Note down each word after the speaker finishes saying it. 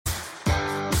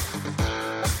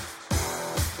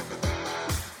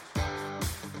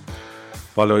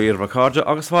Follow Irva Carja,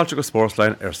 August Falchico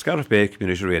Sportsline, Scarif Bay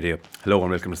Community Radio. Hello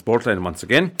and welcome to Sportline once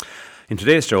again. In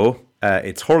today's show,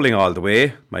 it's hurling all the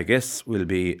way. My guests will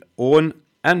be Owen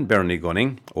and Bernie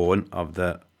Gunning. Owen of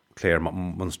the Clare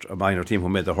Munster minor team who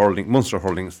made the Munster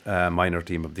hurling minor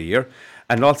team of the year.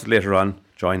 And also later on,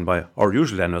 joined by our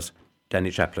usual analyst,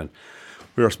 Danny Chaplin.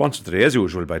 We are sponsored today, as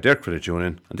usual, by Dare Credit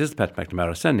Union. And this is Pat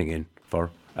McNamara standing in for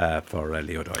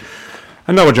Leo Doyle.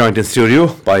 And now we're joined in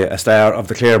studio by a star of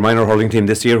the Clare minor hurling team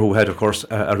this year who had, of course,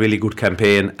 a really good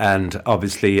campaign, and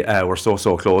obviously were so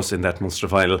close in that Munster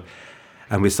final.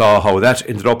 And we saw how that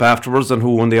ended up afterwards and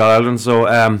who won the All-Ireland. So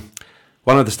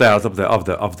one of the stars of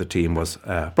the team was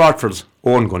Broadford's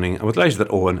Owen Gunning. And we're delighted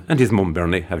that Owen and his mum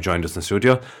Bernie have joined us in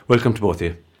studio. Welcome to both of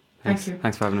you. Thank you.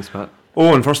 Thanks for having us, Pat.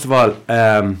 Owen, first of all,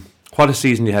 what a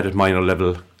season you had at minor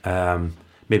level.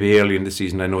 Maybe early in the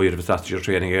season, I know you'd have started your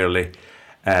training early.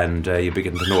 And you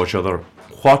begin to know each other.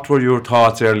 What were your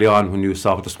thoughts early on when you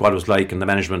saw what the squad was like and the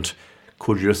management?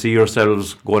 Could you see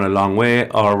yourselves going a long way,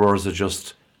 or was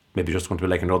it maybe just going to be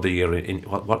like another year?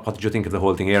 What did you think of the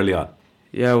whole thing early on?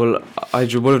 Yeah, well, I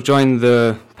would have joined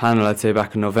the panel, I'd say,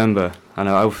 back in November, and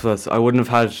I wouldn't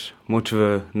have had much of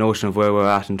a notion of where we're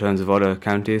at in terms of other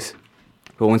counties.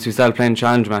 But once we started playing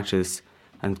challenge matches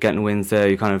and getting wins there,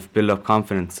 you kind of build up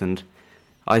confidence, and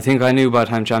I think I knew by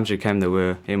the time championship came that we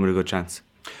were in with a good chance.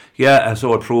 Yeah,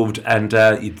 so it proved, and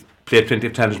you played plenty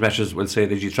of challenge matches. We'll say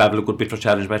that you travelled a good bit for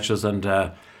challenge matches, and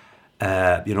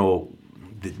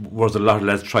was a lot of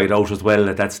lads tried out as well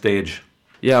at that stage.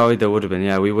 Yeah, there would have been.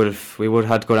 Yeah, we would have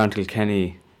had to go down to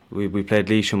Kilkenny. We played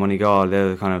Laois and Moneygall. They're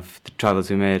the kind of the travels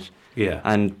we made. Yeah,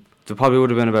 and there probably would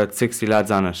have been about 60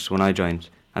 lads on it when I joined,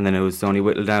 and then it was only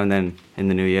whittled down then in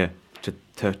the new year to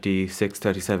 36,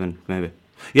 37 maybe.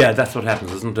 Yeah, that's what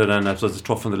happens, isn't it? And I suppose it's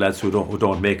tough on the lads who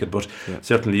don't make it, but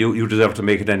certainly you deserve to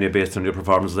make it anyway based on your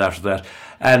performances after that.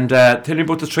 And tell me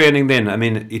about the training then. I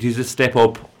mean, it is a step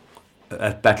up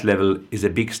at that level, is a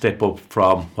big step up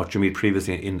from what you made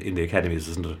previously in the academies,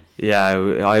 isn't it? Yeah,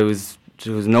 it was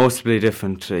noticeably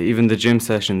different. Even the gym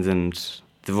sessions and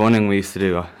the running we used to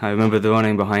do. I remember the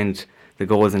running behind the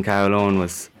goals in Carolone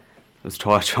was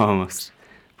torture almost.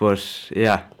 But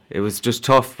yeah, it was just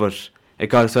tough, but it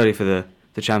got us ready for the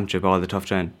championship, all the tough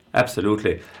training.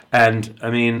 Absolutely. And I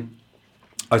mean,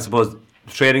 I suppose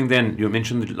training then, you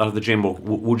mentioned a lot of the gym work.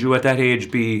 Would you at that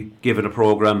age be given a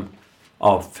programme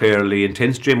of fairly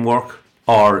intense gym work,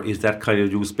 or is that kind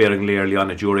of used sparingly early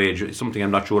on at your age? It's something I'm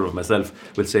not sure of myself.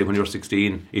 We'll say when you're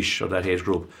 16-ish or that age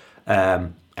group. Are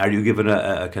you given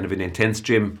a kind of an intense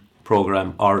gym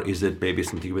programme, or is it maybe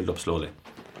something you build up slowly?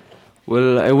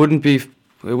 Well, it wouldn't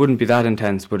be that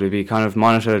intense, but it'd be kind of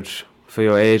monitored for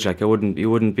your age. Like you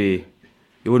wouldn't be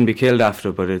killed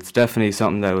after, but it's definitely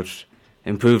something that would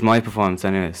improve my performance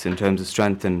anyways in terms of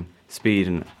strength and speed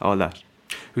and all that.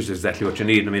 Which is exactly what you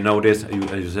need. I mean, nowadays, as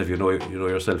you said, you know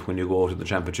yourself, when you go out in the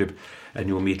championship and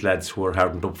you meet lads who are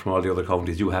hardened up from all the other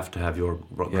counties, you have to have your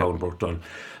groundwork done.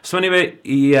 So anyway,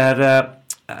 he had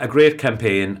a great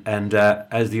campaign, and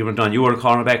as the year went on, you were a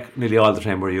cornerback nearly all the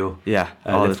time, were you? Yeah,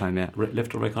 all the time, yeah.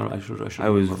 Left or right cornerback? I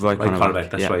was right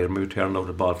cornerback. That's right. You turned out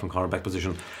the ball from cornerback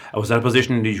position. Was that a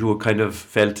position that you kind of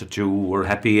felt that you were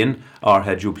happy in, or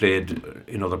had you played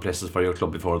in other places for your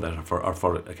club before that, or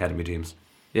for academy teams?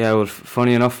 Yeah, well,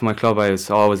 funny enough, for my club, I was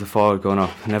always a forward going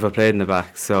up. Never played in the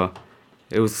back, so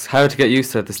it was hard to get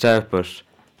used to at the start, but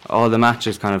all the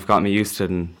matches kind of got me used to it,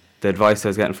 and the advice I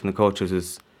was getting from the coaches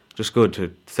was just good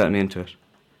to settle me into it.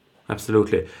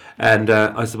 Absolutely. And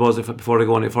I suppose before I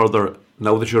go any further,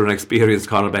 now that you're an experienced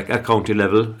cornerback at county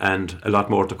level, and a lot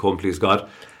more to come, please God,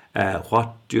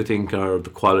 what do you think are the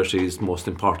qualities most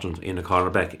important in a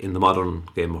cornerback in the modern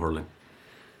game of hurling?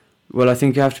 Well, I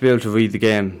think you have to be able to read the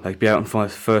game, like be out in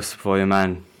front first before your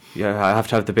man. I have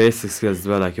to have the basic skills as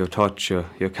well, like your touch,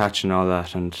 your catch and all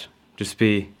that, and just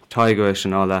be tigerish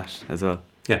and all that as well.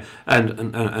 Yeah,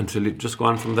 and to just go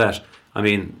on from that, I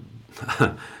mean,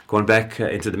 going back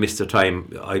into the mist of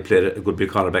time, I played a good bit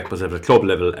of cornerback myself at club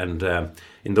level, and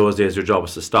in those days your job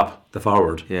was to stop the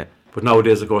forward. Yeah. But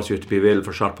nowadays, of course, you have to be available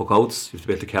for short puck outs, you have to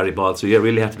be able to carry balls, so you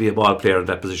really have to be a ball player in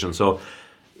that position. So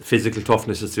physical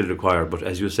toughness is still required, but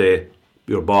as you say,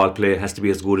 your ball play has to be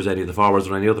as good as any of the forwards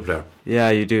or any other player. Yeah,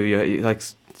 you do. You like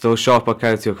those short puck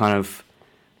outs,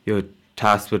 you're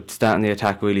tasked with starting the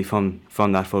attack really from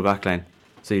that full back line.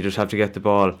 So you just have to get the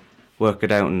ball, work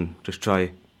it out, and just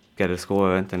try get a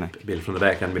score or anything like. Build from the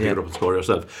back and pick it up and score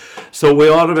yourself. So we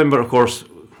all remember, of course,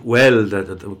 well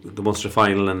the Munster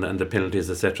final and the penalties,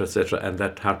 etc., and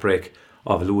that heartbreak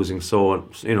of losing, so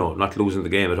not losing the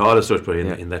game at all as such, but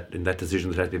in that decision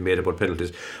that had been made about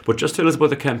penalties. But just tell us about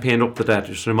the campaign up to that.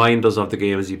 Just remind us of the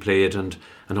games you played and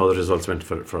how the results went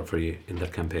for you in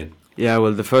that campaign. Yeah,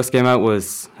 well, the first game out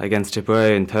was against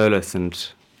Tipperary in Thurles, and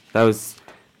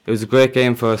it was a great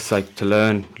game for us, like to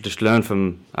learn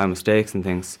from our mistakes and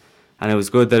things. And it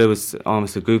was good that it was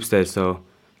almost a group stage, so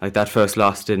like that first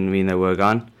loss didn't mean that we're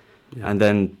gone. Yeah. And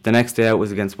then the next day out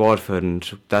was against Waterford,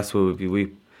 and that's where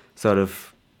we sort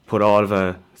of put all of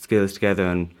our skills together,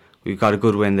 and we got a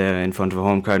good win there in front of a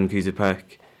home crowd in Cusack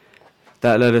Park.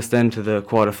 That led us then to the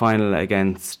quarter-final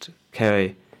against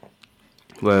Kerry,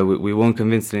 where we won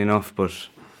convincingly enough, but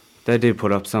they did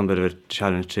put up some bit of a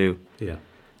challenge too. Yeah.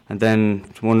 And then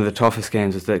one of the toughest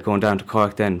games was going down to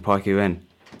Cork then, Páirc Uí Rinn.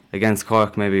 Against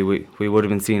Cork, maybe we would have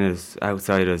been seen as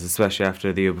outsiders, especially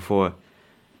after the year before.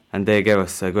 And they gave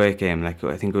us a great game. Like,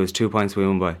 I think it was 2 points we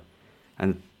won by.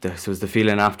 And this was the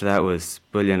feeling after that was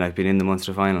brilliant, like being in the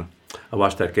Munster final. I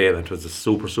watched that game, and it was a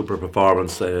super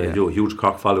performance. Huge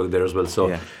Cork following there as well.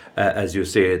 So, as you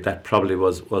say, that probably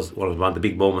was one of the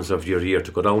big moments of your year,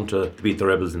 to go down to beat the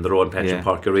Rebels in their own patch in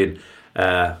Páirc Uí Rinn.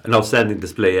 An outstanding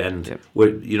display, and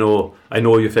I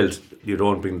know you felt you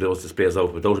don't bring those displays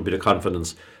out without a bit of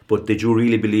confidence, but did you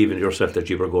really believe in yourself that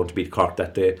you were going to beat Cork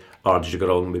that day, or did you go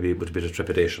down maybe with a bit of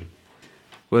trepidation?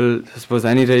 Well, I suppose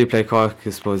any day you play Cork,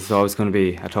 I suppose it's always going to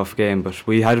be a tough game, but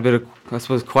we had a bit of, I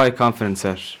suppose, quiet confidence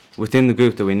that within the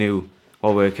group that we knew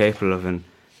what we were capable of, and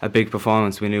a big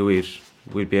performance, we knew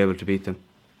we'd be able to beat them.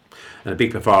 And a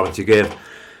big performance you gave.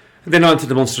 And then on to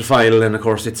the Munster final, and of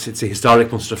course it's a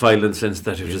historic Munster final in the sense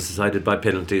that it was decided by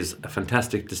penalties. A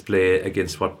fantastic display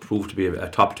against what proved to be a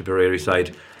top Tipperary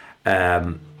side.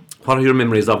 What are your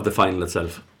memories of the final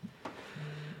itself?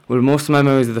 Well, most of my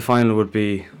memories of the final would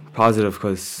be positive,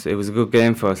 because it was a good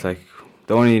game for us. Like,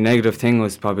 the only negative thing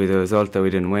was probably the result that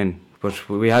we didn't win, but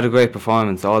we had a great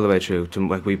performance all the way through.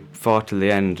 We fought till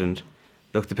the end, and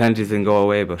look, the penalties didn't go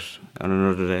away, but on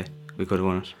another day we could have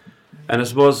won it. And I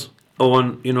suppose,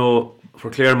 Owen, for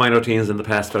Clare minor teams in the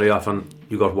past, very often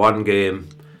you got one game,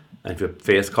 and if you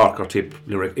face Cork or Tip,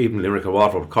 even Limerick or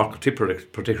Waterford, Cork or Tip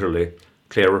particularly,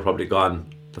 Clare were probably gone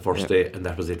the first day, and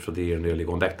that was it for the year, nearly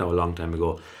going back now a long time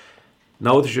ago.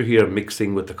 Now that you're here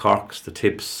mixing with the Corks, the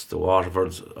Tips, the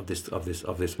Waterfords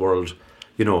of this world,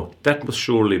 that must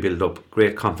surely build up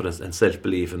great confidence and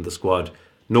self-belief in the squad,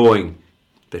 knowing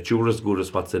that you're as good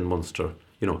as what's in Munster.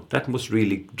 That must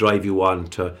really drive you on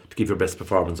to give your best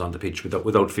performance on the pitch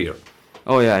without fear.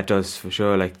 Oh yeah, it does, for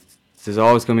sure. Like, there's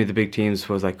always going to be the big teams,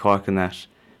 suppose, like Cork and that,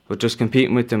 but just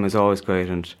competing with them is always great,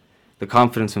 and the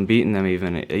confidence from beating them,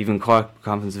 even Cork,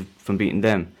 confidence from beating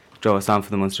them, draw us on for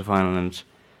the Munster final. And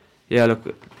yeah,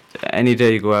 look, any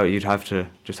day you go out, you'd have to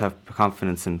just have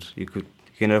confidence, and you can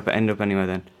end up anywhere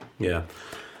then. Yeah.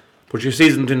 But your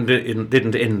season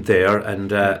didn't end there,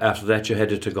 and after that you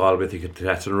headed to Galway to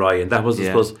Athenry, and that was,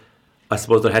 I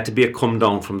suppose there had to be a come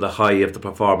down from the high of the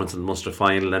performance in the Munster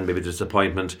final and maybe the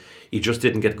disappointment. You just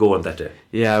didn't get going that day.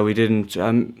 Yeah, we didn't.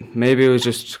 Maybe it was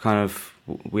just kind of,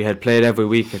 we had played every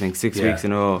week, I think 6 weeks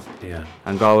in a row,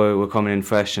 and Galway were coming in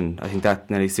fresh, and I think that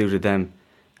nearly suited them,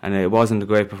 and it wasn't a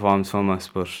great performance from us,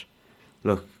 but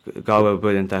look, Galway were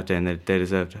brilliant that day, and they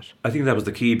deserved it. I think that was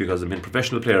the key, because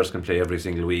professional players can play every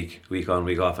single week on,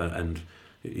 week off, and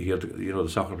you get the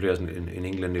soccer players in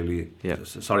England nearly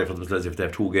sorry for themselves if they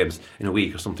have 2 games in a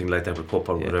week or something like that with Cup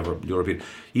or whatever European.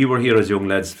 You were here as young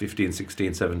lads, 15,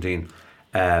 16, 17,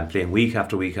 playing week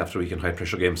after week after week in high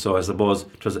pressure games. So I suppose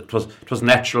it was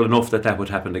natural enough that would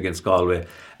happen against Galway.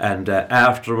 And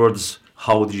afterwards,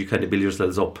 how did you kind of build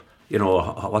yourselves up?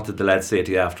 What did the lads say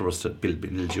to you afterwards to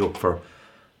build you up for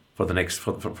the next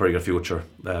for your future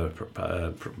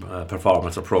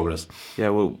performance or progress? Yeah,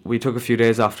 well, we took a few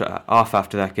days off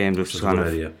after that game, just to kind of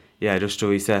idea. Just to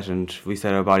reset and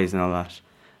reset our bodies and all that.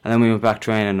 And then we went back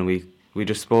training, and we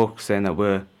just spoke, saying that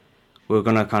we're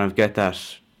gonna kind of get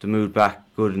the mood back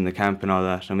good in the camp and all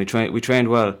that. And we trained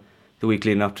well the week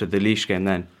leading up to the Laois game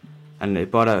then, and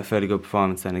it brought out a fairly good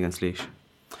performance then against Laois.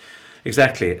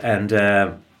 Exactly, and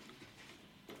the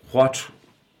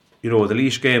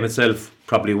Laois game itself,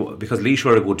 probably because Laois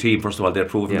were a good team, first of all, they're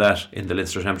proven that in the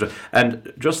Leinster Championship.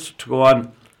 And just to go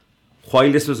on,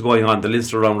 while this was going on, the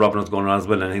Leinster round robin was going on as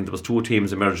well, and I think there was 2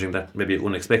 teams emerging that maybe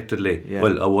unexpectedly,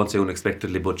 well, I won't say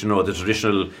unexpectedly, but the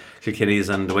traditional Kilkennys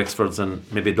and the Wexfords and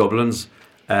maybe Dublins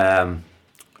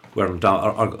were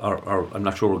down, or I'm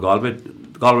not sure where Galway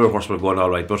of course were going all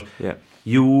right, but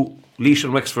Laois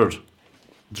and Wexford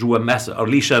drew a massive, or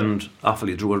Laois and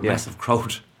Offaly drew a massive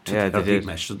crowd to their big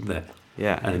match, didn't they?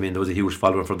 Yeah. And there was a huge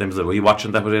following for them. Were you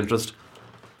watching that with interest?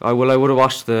 I would have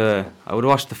watched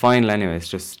the final anyways.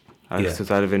 Just I just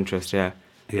was out of interest, yeah.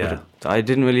 Yeah. But I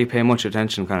didn't really pay much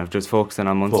attention, kind of just focusing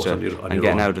on Munster on and your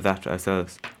getting own. out of that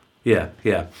ourselves. Yeah.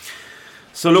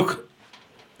 So look,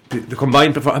 the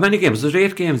combined how many games? Was there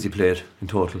 8 games you played in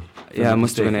total? Yeah, it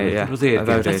must have been 8, yeah. It was 8 About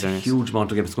games. That's 8, a anyways. huge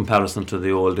amount of games in comparison to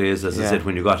the old days, as I Yeah. said,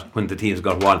 when the teams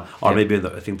got one. Or Yeah. maybe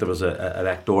I think there was a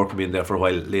backdoor coming in there for a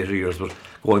while later years. But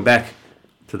going back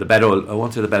to the bad old, I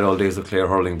won't say the bad old days of Clare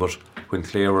hurling, but when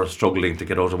Clare were struggling to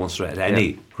get out of Munster at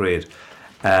any grade,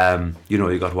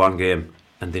 you got one game,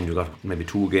 and then you got maybe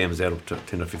 2 games there up to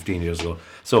 10 or 15 years ago.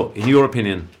 So, in your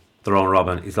opinion, the round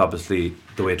robin is obviously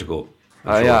the way to go.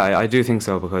 Yeah, I do think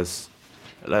so, because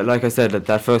like I said,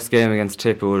 that first game against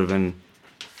Tip, it would have been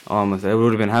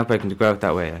heartbreaking to go out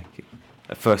that way,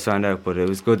 like, first round out, but it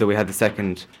was good that we had the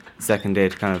second day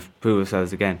to kind of prove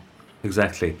ourselves again.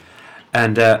 Exactly.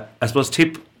 And I suppose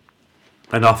Tip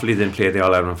and Offaly then played the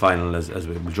All-Ireland final as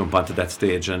we jump onto that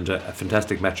stage, and a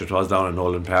fantastic match it was down in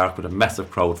Nolan Park with a massive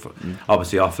crowd.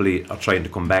 Obviously Offaly are trying to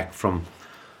come back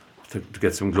to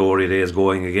get some glory days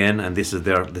going again, and this is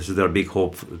their big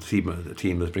hope. The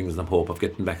team that brings them hope of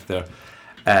getting back there.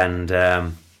 And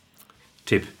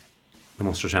Tip, the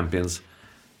Munster champions,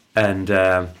 and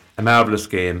a marvellous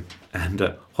game.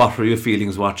 And what were your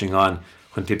feelings watching on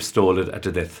when Tip stole it at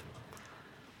the death?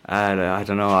 I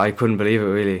don't know, I couldn't believe it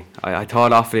really. I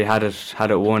thought Offaly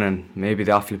had it won, and maybe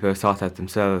the Offaly players thought that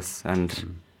themselves,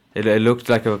 and it looked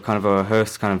like a kind of a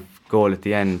rehearsed kind of goal at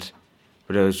the end,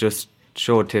 but it was just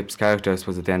showed Tip's character, I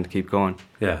suppose, at the end to keep going.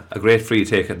 Yeah, a great free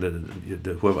take.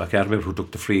 Whoever, I can't remember who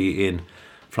took the free in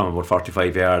from about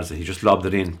 45 yards. He just lobbed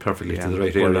it in perfectly to the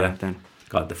right area.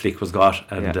 God, the flick was got,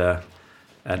 and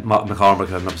McCormack,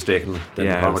 if I'm not mistaken,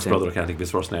 McCormack's brother, I can't think of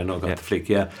his first name now, got the flick.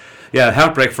 Yeah,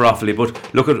 heartbreak for Offaly,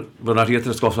 but look, we're not here to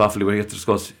discuss Offaly, we're here to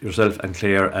discuss yourself and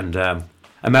Clare, and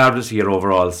a marvellous year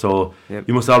overall. So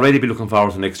you must already be looking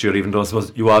forward to next year, even though I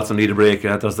suppose you also need a break.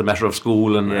 There's the matter of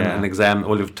school and an exam.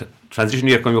 Well, you've transition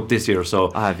year coming up this year,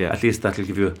 so at least that'll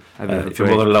give you, if your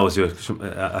mother allows you,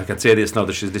 I can say this now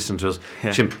that she's listening to us,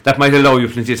 that might allow you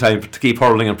plenty of time to keep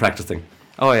hurling and practicing.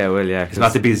 Oh yeah, well yeah. It's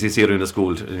not the busiest year in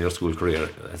your school career,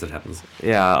 as it happens.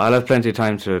 Yeah, I'll have plenty of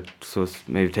time to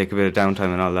maybe take a bit of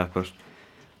downtime and all that, but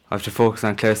I have to focus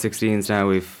on Clare 16s now.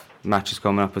 We've matches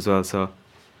coming up as well, so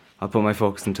I'll put my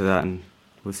focus into that and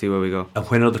we'll see where we go. And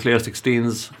when are the Clare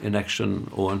 16s in action,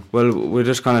 Owen? Well, we're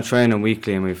just kind of training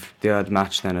weekly, and we've the odd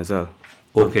match then as well.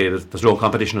 Okay, there's no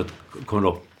competition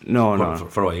coming up. No.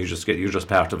 For a while, you're just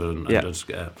part of it,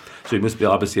 so you must be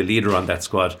obviously a leader on that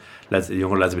squad.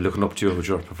 Younger lads will be looking up to you with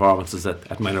your performances at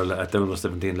the under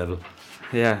 17 level.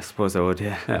 Yeah, I suppose I would.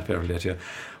 Yeah, fair enough. Yeah.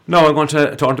 Now I'm going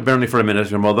to turn to Bernie for a minute,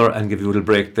 your mother, and give you a little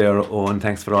break there, Owen.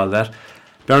 Thanks for all that,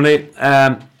 Bernie.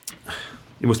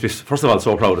 You must be, first of all,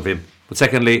 so proud of him. But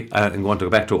secondly, I'm going to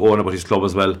go back to Owen about his club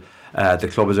as well. The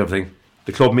club is everything.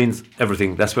 The club means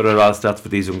everything. That's where it all starts for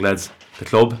these young lads. The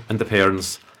club and the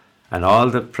parents, and all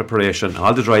the preparation,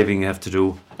 all the driving you have to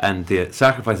do, and the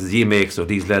sacrifices you make so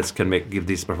these lads can give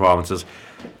these performances.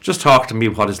 Just talk to me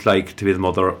what it's like to be the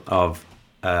mother of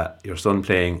your son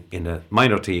playing in a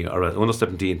minor team or an under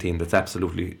 17 team that's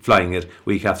absolutely flying it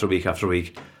week after week after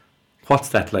week. What's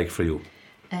that like for you?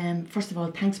 First of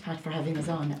all, thanks, Pat, for having us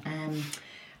on.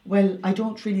 Well, I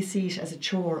don't really see it as a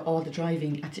chore, all the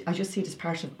driving. I just see it as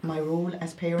part of my role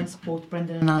as parents, both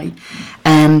Brendan and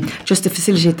I, just to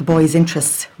facilitate the boys'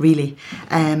 interests, really.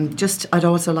 I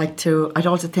also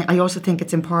think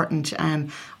it's important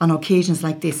on occasions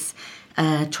like this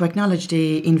to acknowledge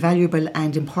the invaluable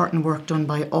and important work done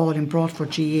by all in Broadford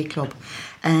GAA Club.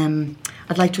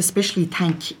 I'd like to especially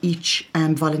thank each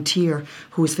volunteer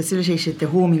who has facilitated the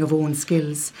homing of own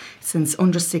skills since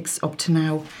under 6 up to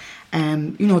now.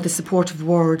 The supportive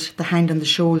word, the hand on the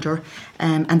shoulder,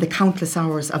 and the countless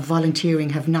hours of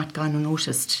volunteering have not gone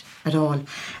unnoticed at all.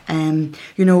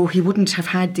 He wouldn't have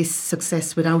had this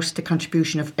success without the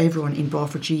contribution of everyone in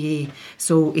Broadford GAA,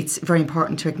 so it's very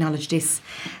important to acknowledge this.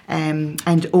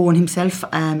 And Owen himself,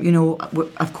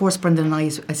 of course Brendan and I,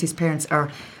 as his parents,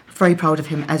 are very proud of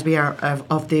him, as we are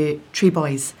of the 3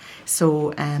 boys.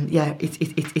 So it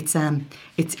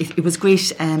was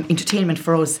great entertainment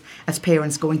for us as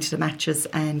parents going to the matches,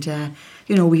 and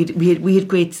we had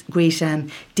great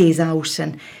days out,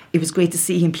 and it was great to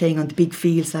see him playing on the big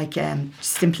fields like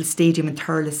Simple Stadium in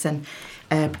Thurles and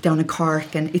down in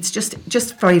Cork, and it's just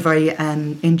very very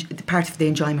part of the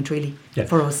enjoyment really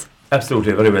for us.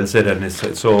 Absolutely, very well said, and it's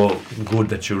so good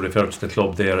that you refer to the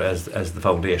club there as the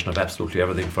foundation of absolutely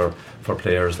everything for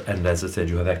players, and as I said,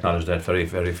 you have acknowledged that very,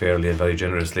 very fairly and very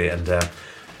generously, and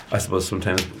I suppose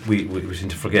sometimes we seem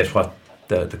to forget what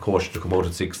the coach to come out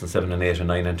at 6 and 7 and 8 and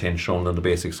 9 and 10 shown on the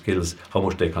basic skills, how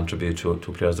much they contribute to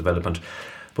players' development.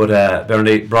 But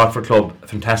Bernie, Broadford Club, a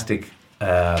fantastic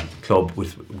club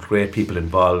with great people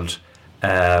involved.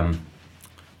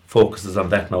 Focuses on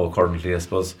that now currently, I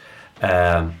suppose.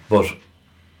 But,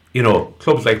 you know,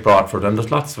 clubs like Broadford, and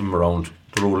there's lots of them around,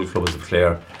 the rural clubs of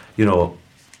Clare, you know,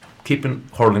 keeping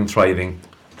hurling thriving.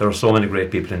 There are so many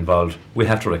great people involved. We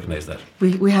have to recognise that.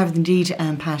 We have indeed,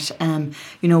 Pat.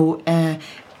 You know,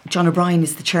 John O'Brien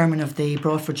is the chairman of the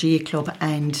Broadford GA Club,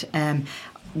 and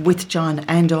with John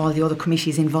and all the other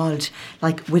committees involved,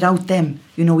 like without them,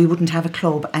 you know, we wouldn't have a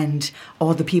club, and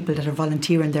all the people that are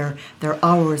volunteering their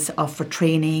hours for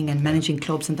training and managing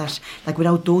clubs and that, like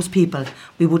without those people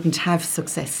we wouldn't have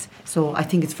success. So I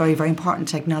think it's very, very important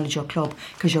to acknowledge your club,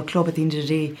 because your club at the end of the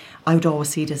day, I would always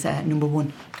see it as number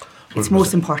one. It's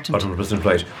most important. 100%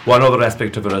 right. One other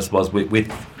aspect of it, I suppose,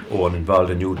 with Owen involved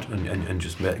in you and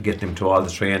just getting him to all the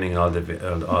training and all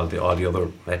the other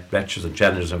lectures and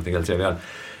challenges and everything else early on,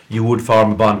 you would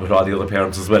form a bond with all the other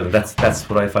parents as well, and that's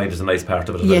what I find is a nice part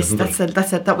of it. Yes,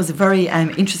 that was a very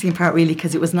interesting part, really,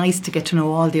 because it was nice to get to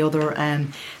know all the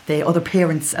other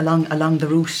parents along the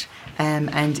route,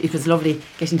 and it was lovely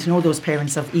getting to know those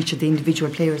parents of each of the individual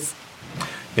players.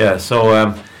 Yeah,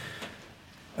 so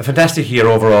a fantastic year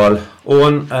overall.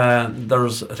 Owen,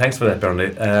 thanks for that,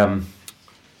 Bernie.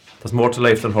 There's more to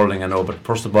life than hurling, I know, but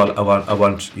first of all, I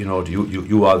want you know,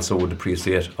 you also would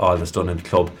appreciate all that's done in the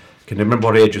club. Can you remember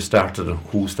what age you started and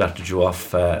who started you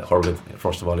off hurling,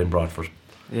 first of all, in Broadford?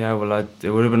 Yeah, well, it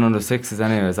would have been under sixes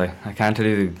anyways. I can't tell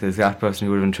you the exact person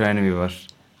who would have been training me,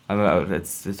 but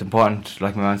it's important,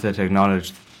 like my man said, to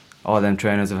acknowledge all them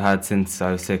trainers I've had since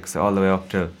I was 6, all the way up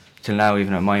till now,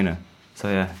 even at minor. So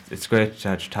yeah, it's great to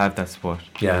have that support.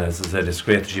 Yeah, as I said, it's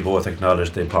great that you both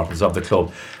acknowledge the importance of the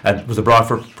club. And was it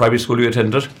Broadford primary school you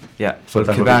attended? Yeah, so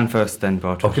Kilban first, then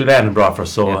Broadford. Oh, Kilban and Broadford.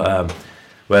 So, yeah.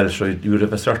 Well, sure, you would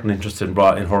have a certain interest in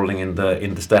hurling in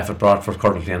the staff at Broadford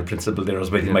currently, and principal there as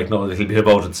well. You might know a little bit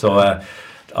about it. So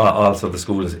also the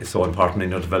school is so important in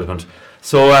your development.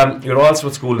 So you're also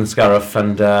at school in Scariff,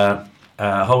 and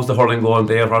how's the hurling going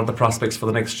there? What are the prospects for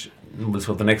the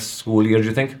next school year, do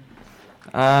you think?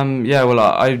 Yeah, well,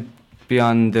 I'd be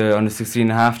on the under 16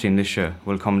 and a half team this year.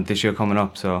 This year coming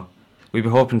up, so we'd be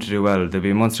hoping to do well. There'll be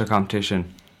a Munster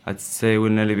competition. I'd say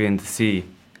we'll nearly be in the C.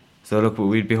 So look,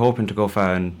 we'd be hoping to go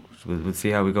far, and we'll see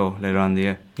how we go later on in the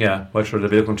year. Yeah, well, sure, they'll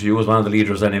be looking to you as one of the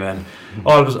leaders anyway. And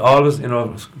always, you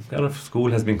know,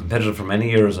 school has been competitive for many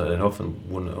years enough, and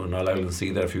won All Ireland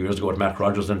C there a few years ago with Mark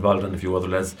Rogers involved and a few other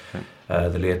lads.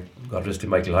 The late, God rest him,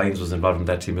 Michael Hines was involved in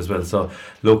that team as well. So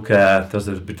look, there's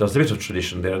a bit of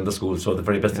tradition there in the school, so the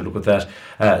very best to look at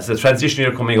that. So the transition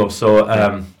year coming up,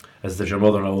 so as your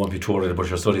mother now won't be touring about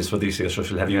your studies for this year, so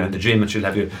she'll have you in the gym, and she'll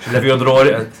have you on the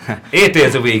road 8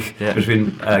 days a week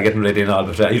between getting ready and all.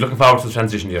 But are you looking forward to the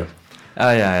transition year? Yeah,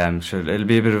 I am. Sure, it'll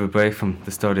be a bit of a break from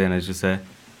the studying, as you say,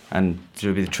 and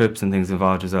there'll be the trips and things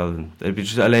involved as well. And it'll be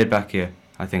just a laid back year,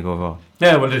 I think, overall.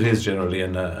 Yeah, well, it is generally,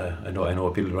 and I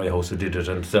know people in my house who did it,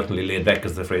 and certainly laid back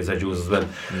is the phrase I use as well.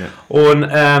 Yeah. Owen,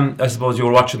 I suppose you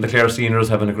were watching the Clare seniors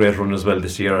having a great run as well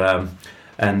this year,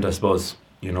 and I suppose,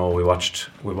 you know, we watched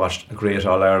a great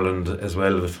All Ireland as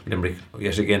well with Limerick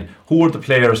yet again. Who are the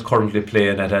players currently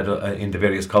playing in the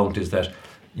various counties that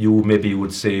you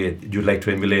would say you'd like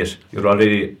to emulate? You're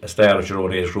already a star at your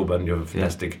own age group, and you have a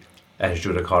fantastic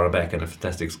attitude at quarterback and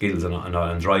fantastic skills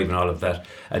and drive and all of that,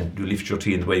 and you lift your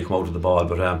team the way you come out of the ball.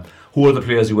 But who are the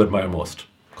players you admire most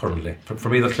currently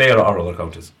from either Clare or other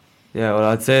counties? Yeah, well,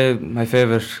 I'd say my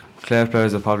favourite Clare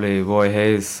players are probably Roy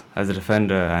Hayes as a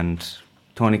defender, and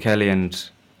Tony Kelly and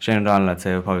Shane O'Donnell, I'd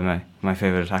say, are probably my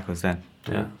favourite attackers then.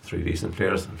 Yeah, 3 decent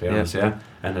players in fairness, yeah.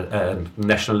 And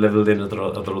national level then, are there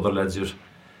other lads you'd?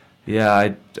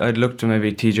 Yeah, I'd look to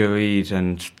maybe TJ Reid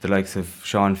and the likes of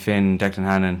Sean Finn, Declan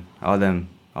Hannon, all them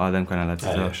kind of lads.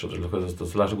 Yeah, sure,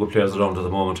 there's a lot of good players around at the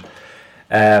moment.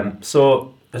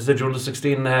 So, as I said, you're under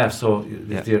 16 and a half, so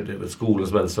you're at school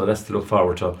as well, so that's to look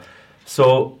forward to.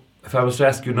 So, if I was to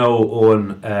ask you now,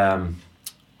 Owen,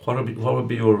 what would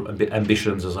be your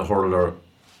ambitions as a hurler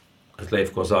as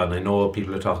life goes on? I know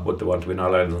people are talking about they want to win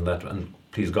All Ireland and that, and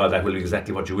please God, that will be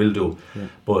exactly what you will do. Yeah.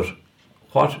 But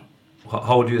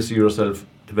how do you see yourself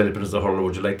developing as a hurler?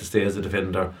 Would you like to stay as a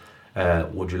defender?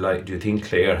 Do you think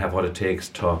Clare have what it takes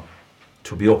to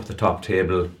be up at the top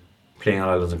table, playing All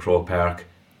Irelands in Croke Park?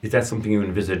 Is that something you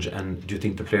envisage, and do you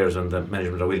think the players and the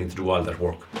management are willing to do all that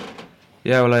work?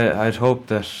 Yeah, well, I'd hope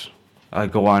that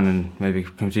I'd go on and maybe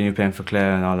continue playing for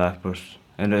Clare and all that, but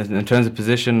in terms of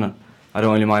position, I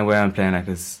don't really mind where I'm playing,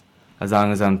 because as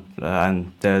long as I'm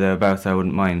thereabouts, I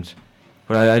wouldn't mind.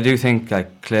 But I do think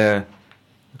like Clare's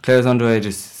underage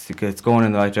it's going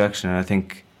in the right direction, and I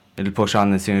think it'll push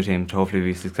on the senior team to hopefully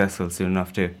be successful soon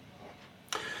enough too.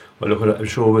 Well, look, I'm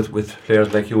sure with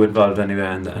players like you involved anyway,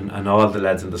 and all the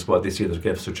lads in the squad this year that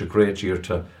gave such a great year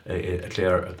to a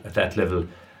Clare at that level,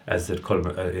 as it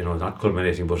not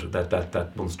culminating, but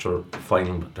that Munster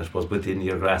final that was within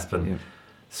your grasp and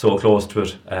so close to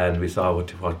it, and we saw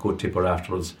what good Tipper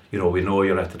afterwards. We know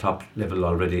you're at the top level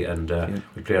already, and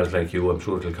with players like you, I'm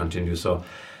sure it'll continue. So.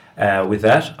 With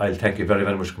that, I'll thank you very,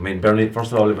 very much for coming in. Bernie,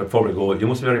 first of all, before we go, you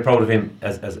must be very proud of him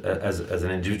as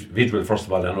an individual. First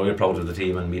of all, I know you're proud of the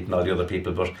team and meeting all the other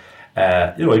people, but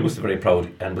you must be very proud,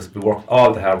 and must be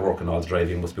all the hard work and all the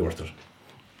driving must be worth it.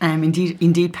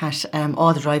 Indeed, Pat.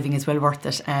 All the driving is well worth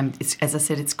it. It's, as I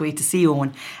said, it's great to see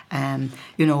Owen.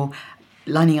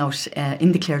 Lining out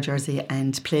in the Clare jersey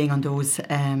and playing on those,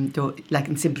 like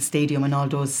in Simple Stadium and all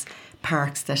those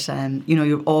parks that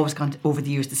you've always gone over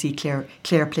the years to see Clare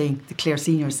playing the Clare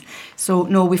seniors. So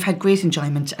no, we've had great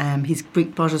enjoyment. He's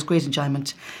brought us great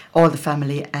enjoyment, all the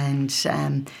family, and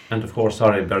of course,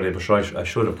 sorry Bernie, but I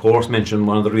should of course mention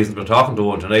one of the reasons we're talking to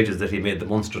Owen tonight is that he made the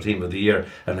Munster team of the year,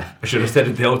 and I should have said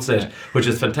it at the outset, which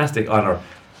is fantastic honour.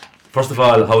 First of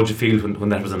all, how did you feel when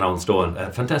that was announced, Owen?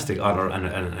 A fantastic honour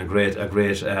and a great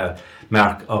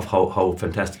mark of how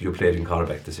fantastic you played in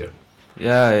Carbeck this year.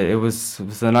 Yeah, it was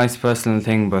a nice personal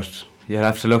thing, but you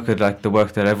have to look at like the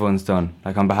work that everyone's done.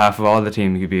 Like on behalf of all the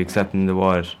team, you could be accepting the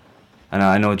award. And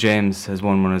I know James has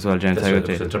won one as well, James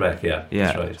Haggerty. That's right, yeah.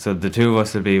 That's right. So the two of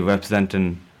us will be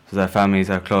representing our families,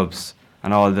 our clubs,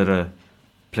 and all the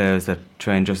players that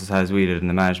train just as hard as we did in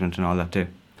the management and all that too.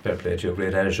 Fair play to you,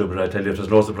 great attitude, but I tell you, it was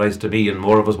no surprise to me and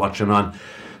more of us watching on,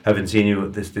 having seen you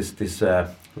this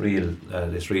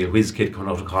real whiz kid coming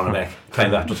out of cornerback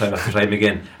time after time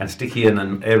again, and sticky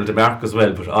and able to mark as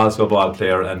well, but also a ball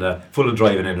player and full of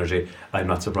drive and energy. I'm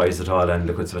not surprised at all, and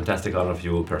look, it's a fantastic honour for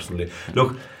you personally.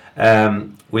 Look,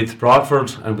 with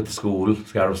Broadford and with the school,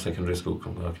 Scariff Secondary School,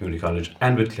 Community College,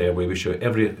 and with Clare, we wish you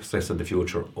every success in the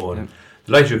future.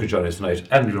 Delighted you could join us tonight,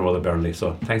 and your brother Burnley.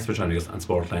 So thanks for joining us on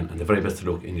Sportline, and the very best of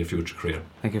luck in your future career.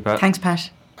 Thank you, Pat. Thanks, Pat.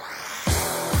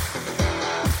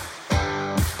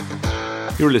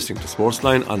 You're listening to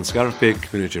Sportsline on Scariff Bay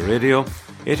Community Radio,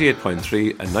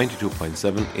 88.3 and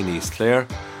 92.7 in East Clare,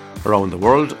 around the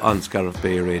world on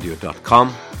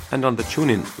scariffbayradio.com, and on the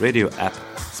TuneIn radio app.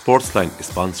 Sportsline is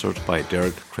sponsored by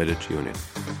Derg Credit Union.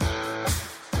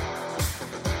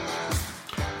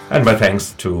 And my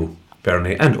thanks to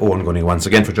Bernie and Owen Gunning once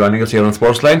again for joining us here on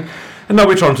Sportsline. And now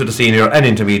we turn to the senior and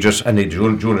intermediate and the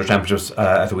junior championships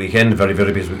at the weekend. Very,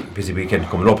 very busy weekend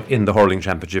coming up in the hurling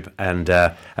championship, and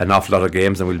an awful lot of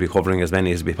games, and we'll be covering as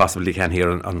many as we possibly can here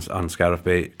on Scariff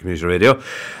Bay Community Radio.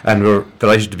 And we're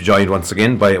delighted to be joined once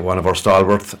again by one of our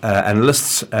stalwart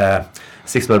analysts,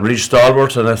 Sixmile Bridge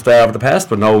stalwart and a star of the past,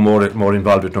 but now more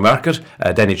involved with Newmarket,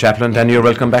 Danny Chaplin. Danny, you're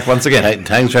welcome back once again.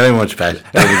 Thanks very much, Pat.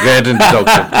 That was a great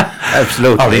introduction.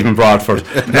 Absolutely. Or even Broadford.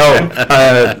 No,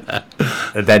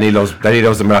 Danny loves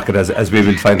the market, as we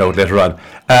will find out later on.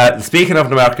 Speaking of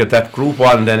the market, that Group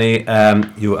 1, Danny,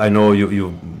 I know we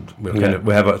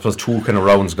have I suppose 2 kind of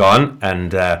rounds gone,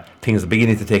 and things are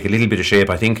beginning to take a little bit of shape.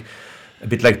 I think a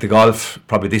bit like the golf.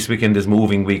 Probably this weekend is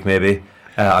moving week, maybe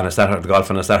on a Saturday, the golf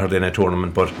on a Saturday night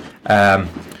tournament. But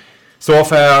so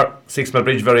far, Sixmile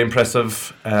Bridge very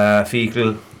impressive.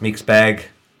 Fecal mixed bag.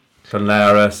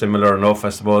 Clonlara similar enough, I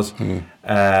suppose.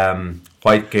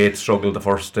 Whitegate struggled the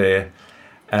first day,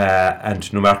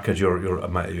 and Newmarket, your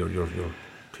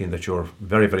team that you're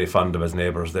very, very fond of as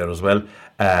neighbours there as well.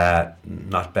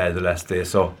 Not bad the last day.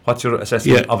 So, what's your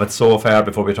assessment of it so far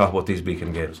before we talk about these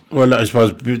weekend games? Well, I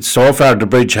suppose so far the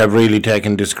Bridge have really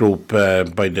taken this group by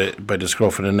the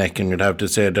scruff of the neck, and you'd have to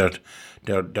say that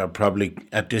they're probably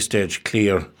at this stage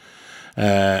clear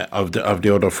of the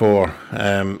other 4.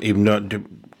 Even though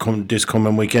this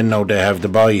coming weekend now they have the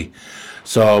bye.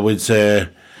 So I would say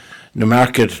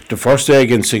Newmarket, the first day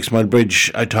against Sixmile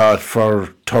Bridge, I thought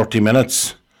for 30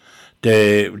 minutes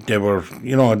they were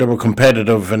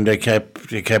competitive, and they kept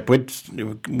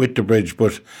with the Bridge,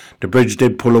 but the Bridge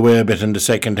did pull away a bit in the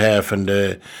second half,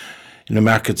 and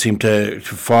Newmarket seemed to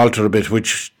falter a bit,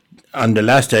 which on the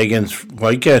last day against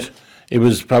Whitegate it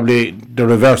was probably the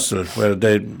reversal, where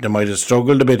they might have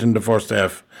struggled a bit in the first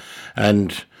half,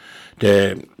 and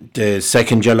the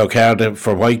second yellow card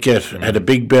for Whitegate had a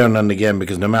big bearing on the game,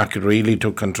 because Newmarket really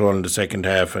took control in the second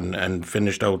half and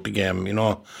finished out the game.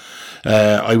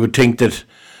 I would think that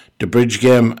the Bridge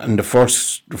game and the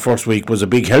first week was a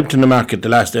big help to Newmarket. The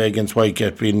last day against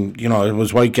Whitegate being, it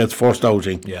was Whitegate's first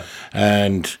outing,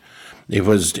 and it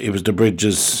was the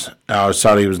Bridge's.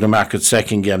 It was Newmarket's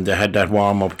second game. They had that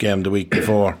warm up game the week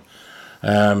before.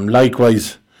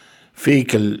 Likewise,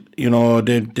 Fecal,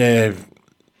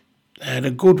 had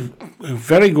a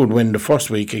very good win the first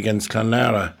week against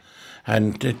Clonlara.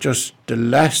 And the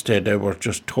last day they were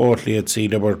just totally at sea.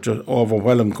 They were just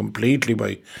overwhelmed completely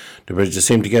by the Bridge. They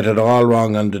seemed to get it all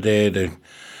wrong on the day. They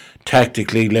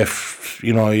tactically left,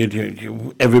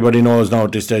 everybody knows now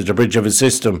at this stage the Bridge have a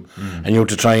system, and you have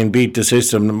to try and beat the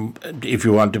system if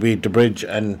you want to beat the Bridge.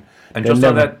 And just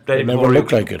on that, they never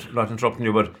look like it. Not interrupting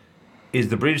you, but is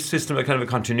the Bridge system a kind of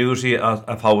a continuity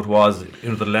of how it was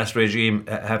in the last regime?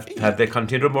 Have they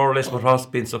continued more or less what has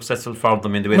been successful for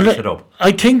them in the way they set up?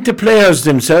 I think the players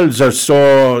themselves are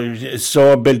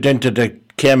so built into the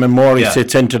Cayman Morey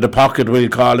sits into the pocket, we'll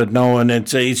call it now, and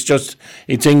it's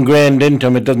ingrained into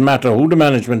them. It doesn't matter who the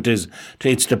management is.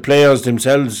 It's the players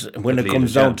themselves when it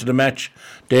comes down to the match.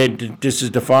 This is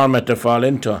the format they fall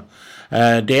into.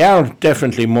 They are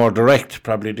definitely more direct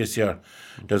probably this year.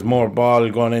 There's more ball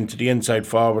going into the inside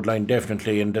forward line,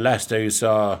 definitely. And the last day you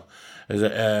saw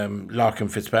Larkin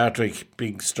Fitzpatrick,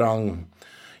 big, strong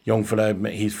young fella.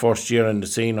 He's first year in the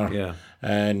senior. Yeah.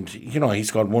 And,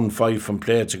 he's got 1-5 from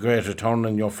play. It's a great return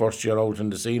in your first year out in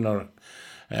the senior.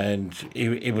 And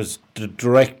it was the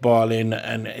direct ball in,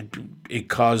 and it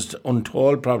caused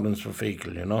untold problems for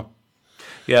Fecal,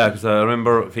 Yeah, because I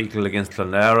remember Fecal against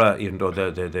Clonlara, even though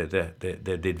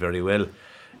they did very well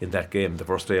in that game, the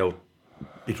first day out.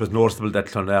 It was noticeable that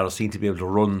Clonlara seemed to be able to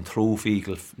run through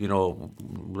Fecal,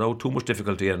 without too much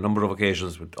difficulty on a number of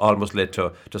occasions. It almost led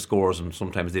to scores, and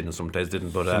sometimes did and sometimes didn't.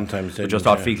 But I just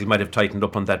thought Fecal might have tightened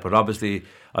up on that. But obviously,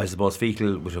 I suppose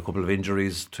Fecal, with a couple of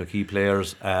injuries to key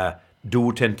players,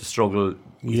 do tend to struggle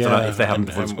if they haven't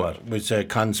the full squad. Which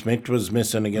Con Smith was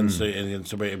missing against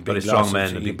a big but a strong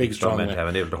man, a big strong man to have,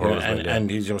 and able to hurl as well.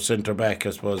 And he's your centre back, I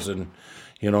suppose, and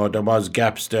there was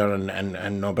gaps there,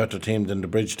 and no better team than the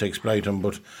Bridge to exploit them.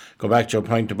 But go back to your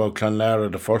point about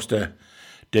Clonlara, the first day,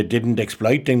 they didn't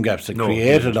exploit them gaps, they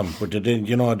created them, but they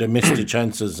didn't, they missed the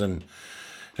chances. And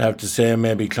I have to say,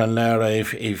 maybe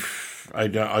Clonlara, if I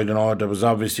don't know, there was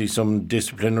obviously some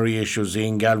disciplinary issues.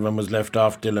 Ian Galvin was left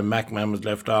off, Dylan McMahon was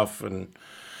left off, and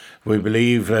we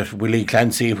believe that Willie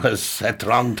Clancy was at the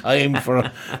wrong time for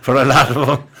a lot of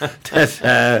them.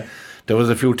 That there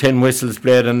was a few tin whistles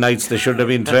played on nights they should have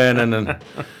been training, and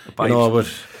but I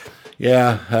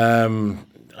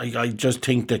just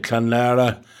think that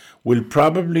Clonlara will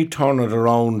probably turn it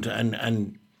around,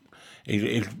 and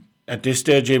it at this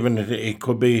stage even it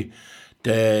could be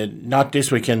not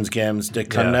this weekend's games, the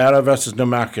Clonlara versus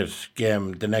Newmarket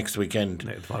game the next weekend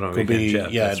could be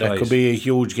could be a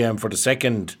huge game for the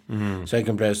second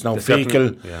place. Now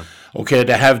Fecal, okay,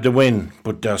 they have the win,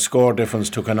 but their score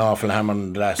difference took an awful hammer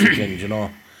in the last weekend,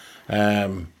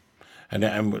 and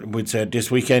we'd say this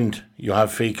weekend you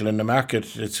have Fecal in the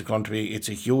market. It's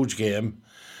a huge game.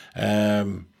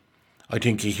 I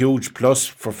think a huge plus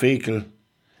for Fecal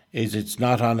is it's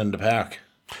not on in the park.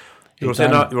 You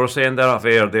were saying that off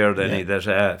air there, Denny,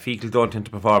 that Fecal don't tend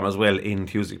to perform as well in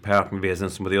Cusack Park maybe as in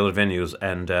some of the other venues,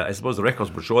 and I suppose the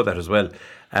records would show that as well.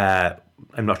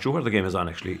 I'm not sure where the game is on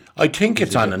actually. I think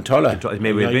it's on in Tulla. It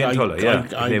may well be in Tulla,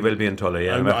 it may well be in Tulla,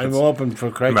 I'm open for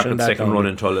correction. Market's second run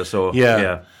in Tulla, so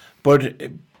But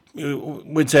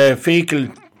with Fecal,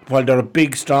 while they're a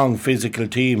big, strong physical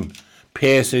team,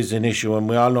 pace is an issue, and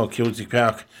we all know Cusack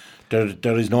Park.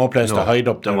 There is no place to hide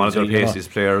up there. And one of their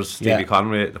paciest players, Stevie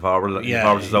Conway, the forward is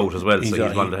out as well, so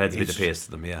he's one that has a bit of pace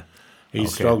to them,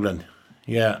 He's struggling,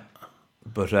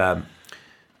 But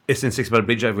it's in 6 Mile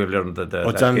Bridge, we've learned that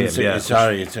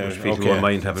game, people won't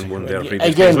mind having one there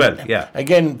previously as well.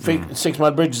 Again, 6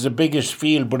 Mile Bridge is a biggish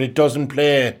field, but it doesn't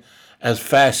play as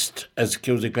fast as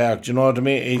Cusack Park. Do you know what I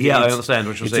mean? I understand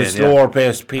what you're saying. It's a slower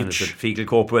paced pitch. Fecal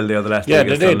coped well there the last they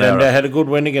did, and they had a good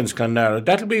win against Clonlara.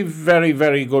 That'll be very,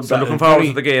 very good. So looking forward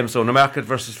to the game. So Newmarket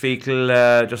versus Fecal,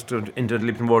 just to into a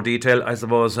little more detail, I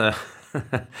suppose.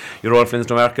 Your old friends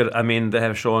Newmarket, I mean, they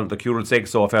have shown the curate's egg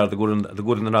so far, the good and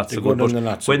the not so good.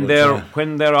 But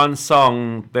when they're on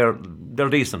song, they're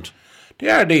decent. They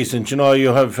are decent. You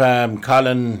have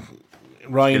Colin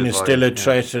Ryan is still a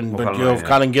threat, but you have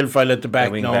Colin Guilfoyle at the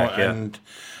back now, and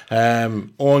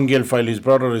Owen Guilfoyle, his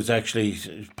brother, is actually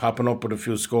popping up with a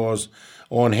few scores.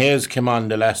 Owen Hayes came on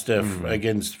the last day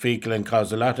against Fecal and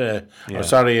caused a lot of,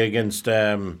 against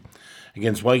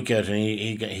Whitegate, and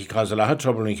he caused a lot of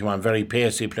trouble when he came on. Very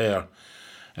pacey player.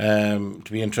 To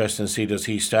be interesting to see does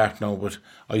he start now, but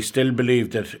I still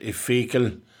believe that if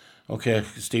Fecal. Okay,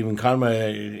 Stephen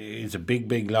Conway is a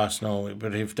big loss now,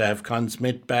 but if they have Con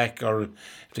Smith back, or if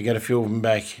they get a few of them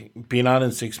back, being on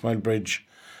in 6 Mile Bridge,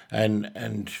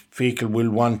 and Fecal will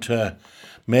want to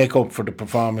make up for the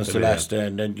performance the last day,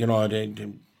 and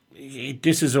then,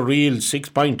 this is a real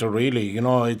 6-pointer, really.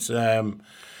 It's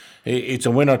it's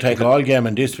a winner take all game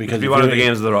in this because It'll be one of the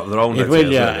games of their own. It I'd will,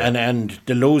 say, yeah, as well, and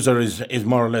the loser is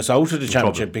more or less out of the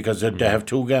championship because they have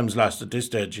 2 games lost at this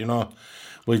stage. You know,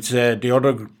 which the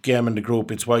other game in the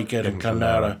group it's Whitegate and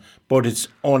Clonlara, but it's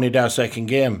only their second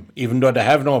game, even though they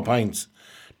have no points.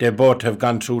 They both have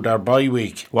gone through their bye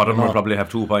week. One of them will probably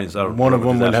have 2 points. Or one of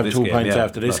them will have 2 game, points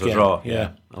after this not a game. Draw. Yeah.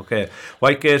 Okay.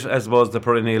 Whitegate, I suppose, the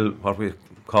perennial, what we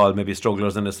call maybe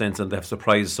strugglers in a sense, and they've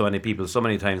surprised so many people so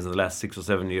many times in the last 6 or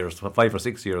 7 years, 5 or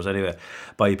 6 years anyway,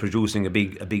 by producing a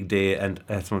big day, and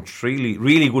some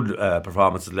really good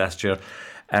performances last year.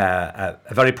 A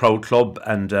very proud club,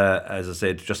 and as I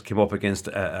said, just came up against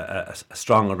a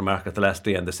stronger mark at the last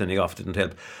day, and the sending off didn't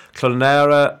help.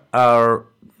 Clonlara are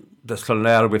the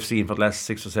Clonlara we've seen for the last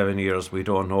 6 or 7 years. We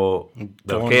don't know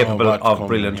they're capable of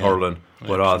brilliant hurling,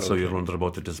 but also you wonder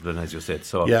about the discipline, as you said.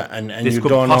 So yeah, and this you could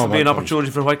don't possibly be know an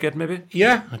opportunity for Whitegate, maybe.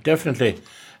 Yeah, definitely.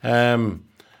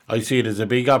 I see it as a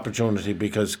big opportunity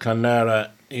because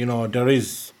Clonlara, you know, there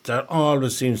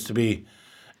always seems to be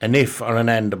an if or an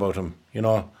end about them. You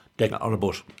know, or a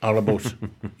boat.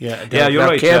 Yeah, you're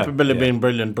right. Capable of being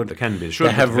brilliant, but they can be.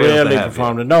 They have rarely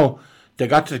performed. Now they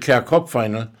got to the Clare Cup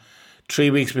final 3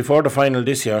 weeks before the final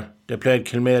this year. They played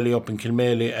Kilmaley up in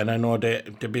Kilmaley, and I know they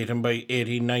beat them by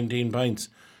 18, 19 points.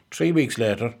 3 weeks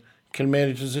later,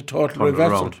 Kilmaley was a total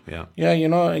reversal. Yeah, you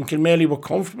know, and Kilmaley were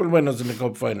comfortable winners in the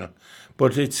cup final,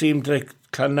 but it seemed like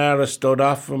Clonlara stood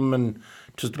off them, and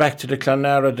it was back to the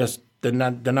Clonlara, the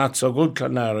not so good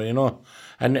Clonlara, you know.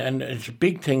 And the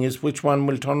big thing is which one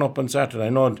will turn up on Saturday. I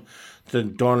know the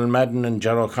Donald Madden and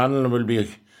Ger O'Connell will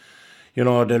be, you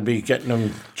know, they'll be getting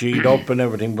them G'd up and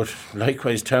everything, but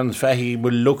likewise Terence Fahey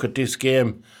will look at this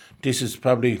game. This is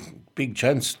probably big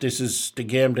chance. This is the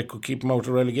game that could keep them out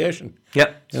of relegation.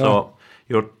 Yeah, so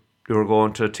you're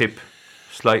going to tip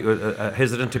a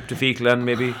hesitant tip to Fecal and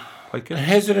maybe Whitegate? A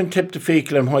hesitant tip to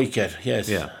Fecal and Whitegate, yes.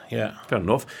 Yeah. Fair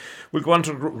enough. We'll go on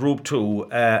to Group 2,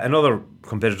 another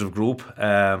competitive group.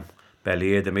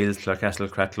 Ballier, The Mills, Clarecastle,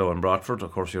 Cratloe and Broadford.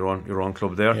 Of course, your own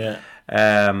club there.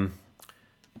 Yeah.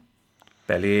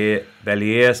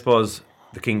 Ballier, I suppose,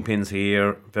 the kingpins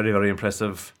here, very, very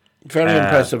impressive. Very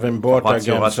impressive in both their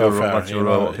games so far. What's your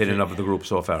opinion of the group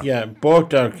so far? Yeah,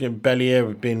 both their Ballier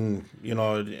have been, you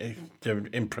know, they're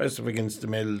impressive against the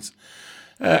Mills.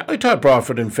 I thought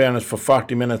Broadford, in fairness, for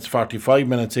 40 minutes, 45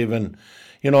 minutes even,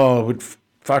 you know, with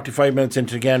 45 minutes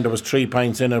into the game, there was 3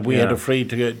 points in it. We had a free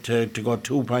to go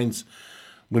 2 points.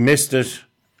 We missed it,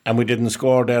 and we didn't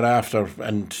score thereafter.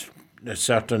 And a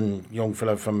certain young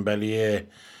fella from Ballier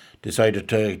decided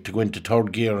to go into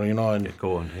third gear, you know, and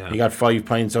he got 5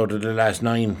 points out of the last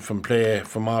 9 from play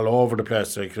from all over the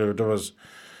place. Like, there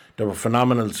were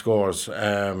phenomenal scores.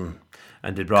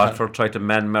 And did Broadford try to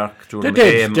man-mark during the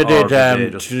game? They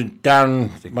did.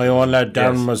 Darren, my own lad,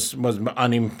 Darren was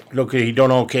on him. Look, he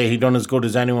done okay. He done as good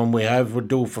as anyone we have would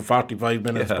do for 45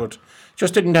 minutes, but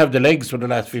just didn't have the legs for the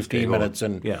last 15 minutes.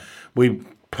 And we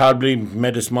probably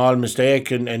made a small mistake,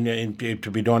 and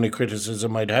to be the only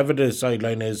criticism I'd have of the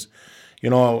sideline is, you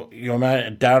know, your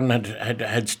man Darren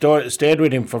had stayed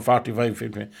with him for 45,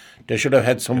 50 minutes. They should have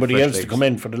had somebody else to come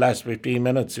in for the last 15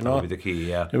 minutes, you know. That would be the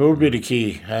key, It would be the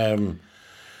key.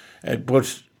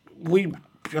 But we,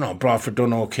 you know, Broadford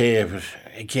done okay, but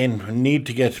again,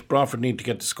 Broadford need to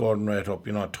get the scoring rate up.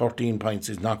 You know, 13 points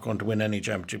is not going to win any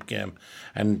championship game.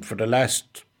 And for the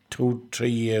last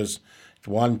 2-3 years, it's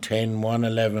 110,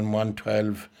 111,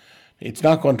 112. It's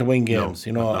not going to win games,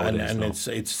 you know, and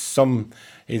it's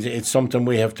something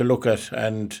we have to look at,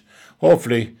 and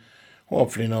hopefully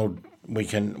now we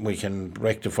can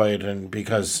rectify it, and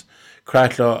because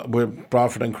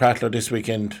Broadford and Cratloe this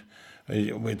weekend.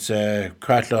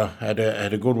 Cratloe had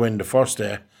a good win the first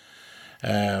day,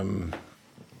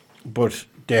 but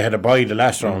they had a bye the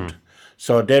last round,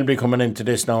 so they'll be coming into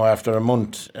this now after a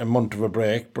month of a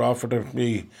break. Broadford will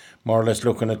be more or less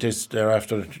looking at this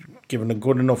thereafter, giving a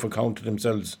good enough account of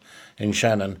themselves in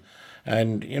Shannon,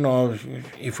 and you know,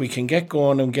 if we can get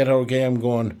going and get our game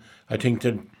going, I think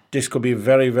that this could be a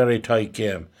very, very tight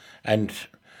game. And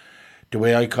the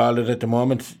way I call it at the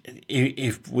moment,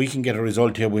 if we can get a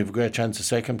result here, we have a great chance of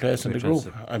second place in the group.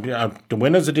 The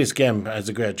winners of this game has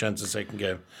a great chance of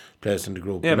second place in the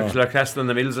group. Yeah, but Clarecastle and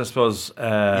the Mills, I suppose,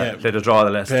 played a draw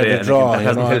the last day. And that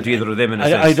hasn't helped either of them in a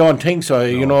sense. I don't think so. No.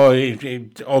 You know,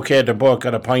 okay, they both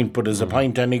got a point, but is a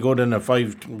point any good in a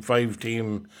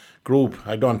five-team group?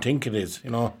 I don't think it is,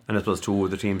 you know. And I suppose two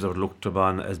of the teams that were looked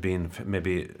upon as being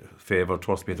maybe favoured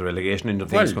towards the relegation into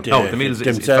things. Now, the Mills,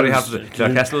 it's very hard to do.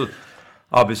 Clarecastle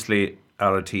obviously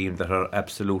are a team that are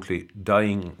absolutely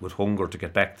dying with hunger to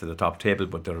get back to the top table,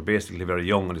 but they're basically very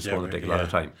young and it's going to take a lot of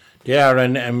time. They are,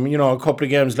 and you know, a couple of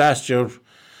games last year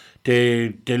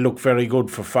they look very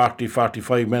good for 40,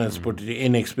 45 minutes, but the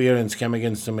inexperience came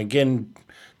against them again.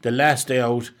 The last day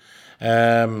out,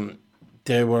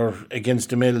 they were against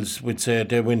the Mills. We'd say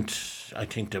they went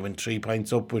 3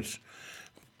 points up with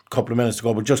a couple of minutes to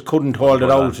go, but just couldn't hold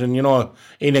it out. And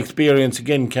inexperience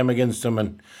again came against them,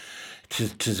 and to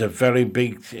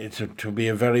be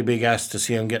a very big ask to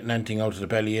see them getting anything out of the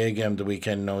Ballyea game the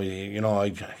weekend. Now,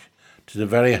 I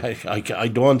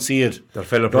don't see it. Their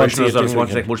fellow parishioners don't want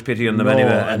to take much pity on them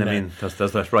anyway, and I mean there's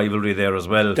that rivalry there as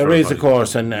well. There is, of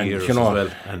course, and years as well.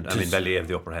 And I mean Ballyea have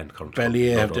the upper hand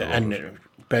currently.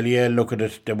 Ballyea look at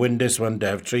it. They win this one. They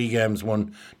have 3 games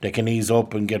won. They can ease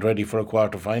up and get ready for a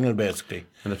quarter final, basically.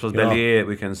 And it was Ballyea,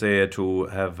 we can say, to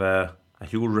have a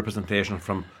huge representation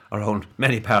from around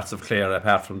many parts of Clare,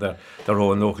 apart from their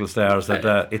own local stars.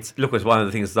 That it's one of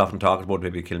the things that's often talked about.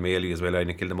 Maybe Kilmaley as well,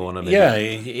 and Kildemona. Yeah,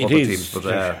 it is. Teams, but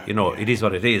it is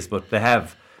what it is. But they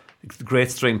have great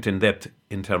strength in depth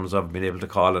in terms of being able to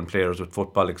call on players with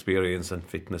football experience and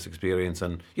fitness experience,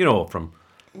 and from.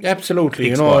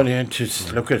 Absolutely, and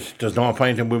just look at. There's no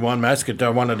point in we want Mascot.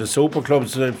 They're one of the super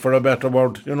clubs, for a better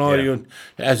word.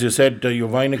 As you said,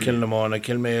 Uvina, Kildemona,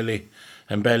 Kilmaley,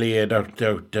 and Ballyea.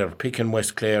 They're picking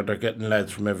West Clare. They're getting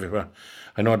lads from everywhere.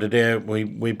 I know the day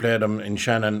we played them in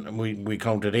Shannon, we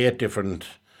counted 8 different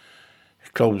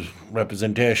clubs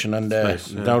representation, and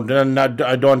nice,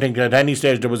 I don't think at any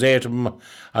stage there was 8 of them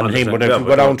on the team. But if you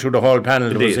go down through the whole panel,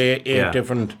 there was 8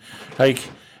 different.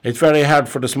 It's very hard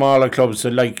for the smaller clubs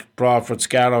like Bradford,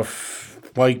 Scariff,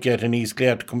 Whitegate and East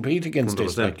Clare to compete against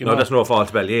this. That's no fault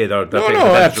to Ballyea.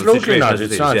 No, absolutely not.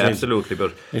 It's not. Yeah, absolutely,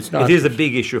 but it's not. It is a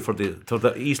big issue for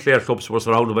the East Clare clubs who are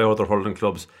surrounded by other hurling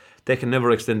clubs. They can never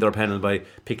extend their panel by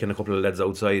picking a couple of lads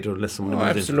outside or unless someone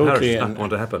moves into the parish. It's not going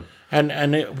to happen.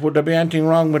 And would there be anything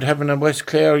wrong with having a West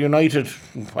Clare United,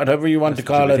 whatever you want to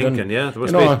call it? There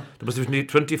must be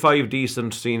 25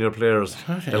 decent senior players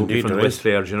down from the West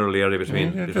Clare general area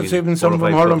between. There's even some of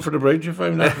them hurling for the bridge, if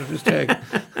I'm not mistaken.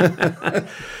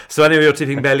 So anyway, you're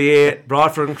tipping Ballyea,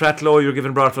 Bradford and Cratloe. You're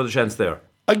giving Bradford a chance there.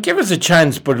 I'd give us a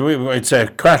chance, but I'd say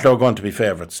Cratloe are going to be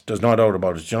favourites. There's no doubt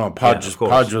about it.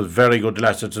 Podge was very good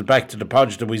last year. It's back to the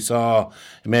Podge that we saw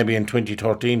maybe in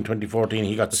 2013, 2014.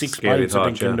 He got 6 points,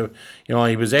 I think.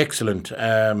 He was excellent.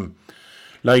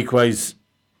 Likewise,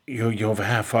 you have a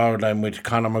half forward line with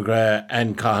Conor McGrath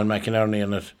and Cathal McInerney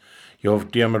in it. You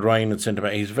have Diarmuid Ryan at centre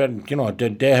back. He's very,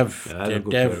 they have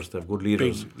good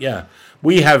leaders.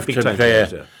 We have big to play.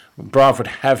 Players, Bradford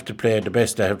have to play the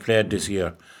best they have played this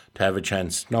year to have a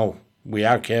chance. No, we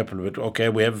are capable of it. Okay,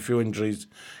 we have a few injuries.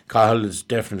 Cahill is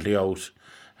definitely out.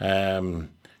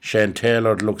 Shane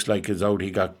Taylor looks like he's out.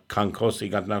 He got concussed. He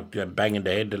got knocked bang in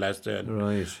the head the last day.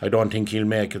 Right. I don't think he'll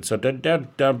make it. So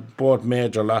they're both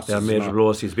major losses. They're major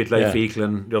losses. He's a bit like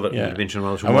Feakland. The other mentioned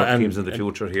one or two teams in the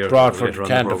future here. Bradford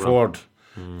can't afford.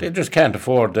 They just can't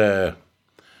afford to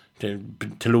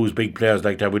lose big players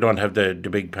like that. We don't have the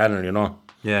big panel,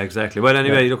 Yeah, exactly. Well,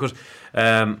 anyway, look at.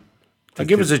 I'd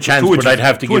give us a chance, but I'd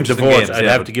have to give the vote. I'd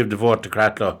have to give the vote to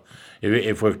Cratloe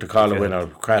if we're to call a winner.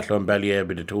 Cratloe and Ballyea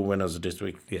be the 2 winners of this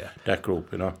week. Yeah, that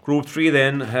group, Group 3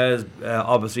 then has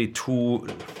obviously two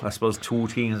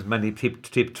teams many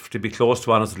tipped to be close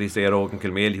to honestly. Say Éire and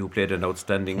Kilmaley, who played an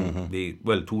outstanding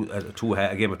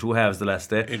a game of 2 halves the last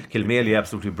day. Kilmaley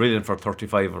absolutely brilliant for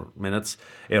 35 minutes.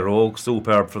 Éire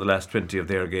superb for the last 20 of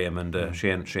their game, and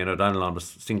Shane O'Donnell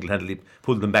almost single-handedly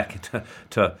pulled them back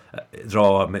to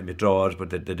draw, but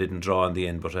they didn't draw in the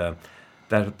end. But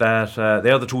they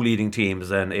are the 2 leading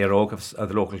teams, and Éire are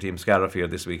the local team. Scariff here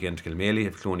this weekend. Kilmaley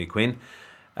have Cloney Quinn,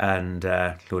 and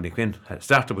Cloney Quinn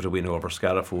started with a win over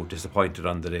Scariff, who disappointed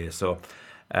on the day. So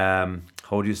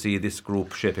how do you see this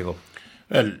group shaping up?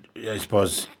 Well, I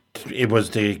suppose it was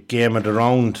the game of the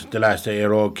round the last day.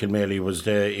 Éire Kilmaley was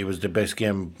the best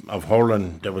game of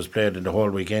hurling that was played in the whole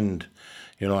weekend.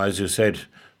 As you said,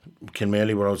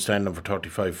 Kilmaley were outstanding for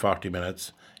 35-40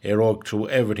 minutes. Éire threw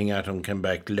everything at him, came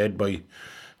back led by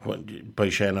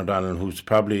Shane O'Donnell, who's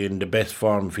probably in the best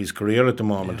form of his career at the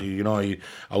moment. He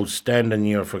outstanding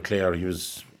year for Clare. He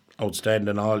was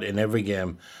outstanding in every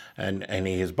game, and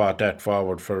he has brought that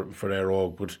forward for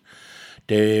Éire. But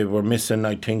they were missing,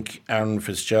 I think, Aaron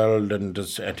Fitzgerald, and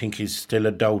I think he's still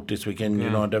a doubt this weekend.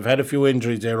 They've had a few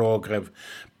injuries, Éire have,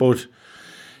 but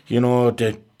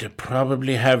they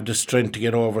probably have the strength to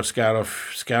get over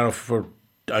Scariff. Scariff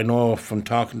I know from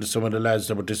talking to some of the lads,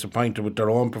 they were disappointed with their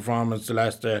own performance the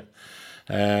last day.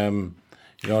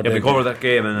 We covered that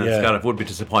game, and Scariff would be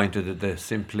disappointed that they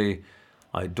simply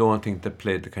I don't think they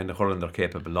played the kind of hurling they're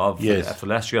capable of. Yes. After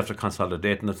last year, after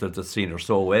consolidating themselves as senior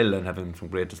so well and having some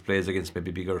great displays against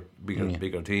maybe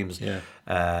bigger teams,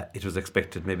 it was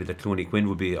expected maybe that Clooney Quinn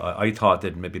would be. I thought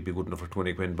they'd maybe be good enough for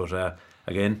Clooney Quinn, but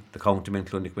again, the county men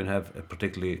Clooney Quinn have,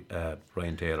 particularly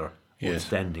Ryan Taylor. Yes,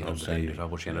 outstanding.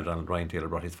 Shane O'Donnell, Ryan Taylor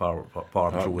brought his form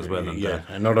through as well. And,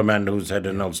 another man who's had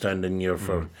an outstanding year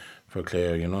for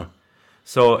Clare, you know.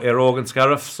 So, Éire Óg and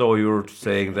Scariff, so you're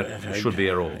saying that it should be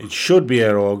Éire Óg. It should be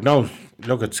Éire Óg. Now,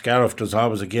 look at Scariff, there's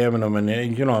always a game in them,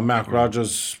 and you know, Mark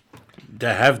Rogers,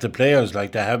 they have the players,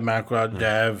 like they have Mark Rogers,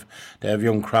 they have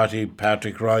young Crotty,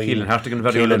 Patrick Ryan, Keelan Hartigan,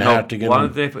 very Keelan well. Hartigan. One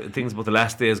of the things about the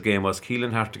last day's game was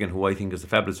Keelan Hartigan, who I think is a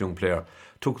fabulous young player,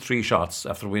 took 3 shots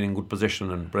after winning good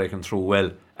position and breaking through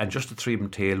well, and just the 3 of them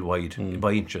tail wide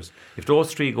by inches. If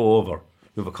those 3 go over,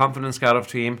 you have a confident Scariff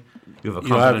team, you have a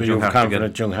confident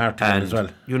young Hartigan as well.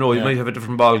 You know, you might have a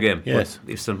different ball game. Yes.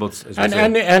 But ifs and buts, as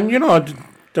and you know,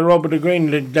 the rub of the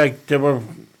green, like they were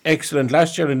excellent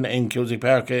last year in Cusack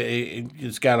Park,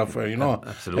 Scariff, you know.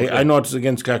 Absolutely. I noticed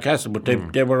against Clarecastle, but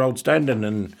they were outstanding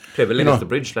and played well against the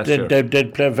Bridge last year.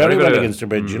 They'd play very well against the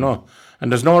Bridge, you know.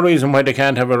 And there's no reason why they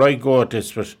can't have a right go at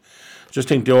this, but just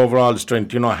think the overall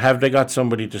strength, you know, have they got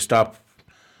somebody to stop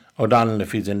O'Donnell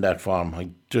if he's in that form? I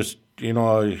just, you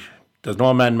know, there's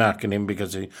no man marking him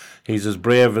because he's as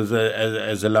brave as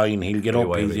a lion. He'll get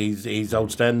up. He's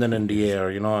outstanding in the air,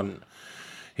 you know, and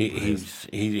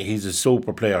he's a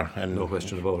super player. And no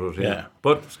question about it. Yeah.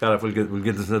 But Scariff will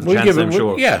give this a chance, I'm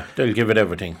sure. Yeah, they'll give it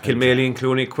everything. Kilmaley and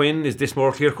Clooney Quinn, is this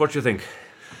more clear cut, you think?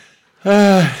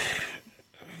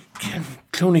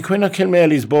 Clooney Quinn or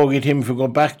Kilmaley's bogeyed him. If we go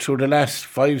back through the last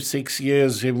 5-6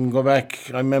 years, even go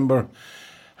back, I remember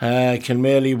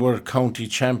Kilmaley were county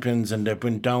champions and they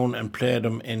went down and played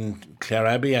them in Clare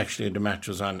Abbey, actually the match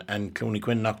was on, and Clooney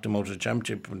Quinn knocked them out of the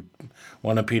championship.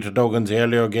 One of Peter Duggan's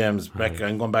earlier games back.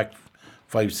 I'm going back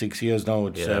 5-6 years now,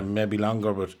 it's maybe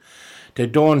longer, but they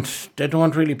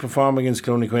don't really perform against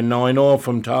Clooney Quinn. Now I know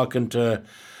from talking to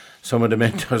some of the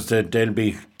mentors that they'll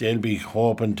be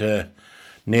hoping to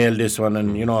nail this one,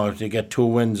 and you know, if they get 2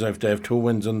 wins, if they have 2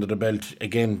 wins under the belt,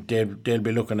 again they'll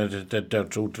be looking at it that they're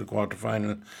through to the quarter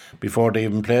final before they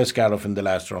even play Scariff in the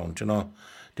last round. You know,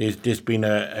 this being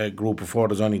a group of 4,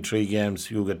 there's only 3 games.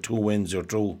 You get 2 wins, you're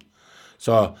through.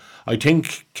 So I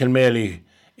think Kilmaley,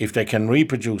 if they can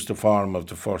reproduce the form of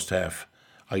the first half,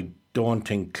 I don't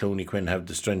think Clooney Quinn have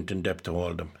the strength and depth to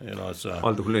hold them. You know, so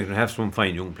although Clooney Quinn have some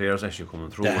fine young players actually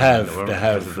coming through. They have.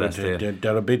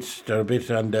 They're a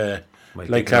bit on the.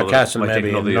 Like Clarecastle, maybe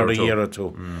another year or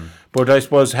two. But I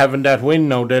suppose having that win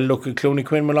now, they'll look at Clooney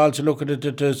Quinn will also look at it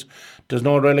that there's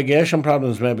no relegation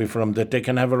problems maybe for them, that they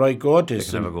can have a right go at this.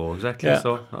 They can have a go, exactly. Yeah.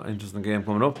 So, interesting game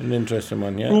coming up. An interesting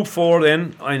one, yeah. Group 4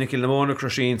 then, Inagh Kilnamona,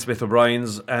 Crusheen, Smith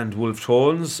O'Brien's and Wolf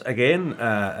Tones again,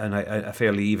 and a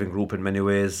fairly even group in many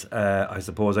ways. I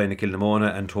suppose Inagh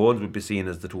Kilnamona and Tones would be seen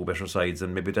as the 2 better sides,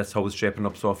 and maybe that's how it's shaping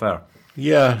up so far.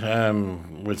 Yeah,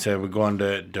 we'll say we go on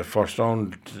the first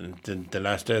round. The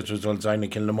last day's results,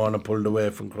 Inagh Kilnamona pulled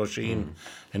away from Crusheen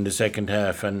in the second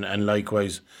half, and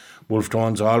likewise Wolf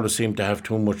Tones always seem to have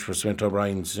too much for Smith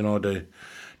O'Brien's. You know,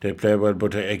 they play well,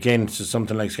 but again, so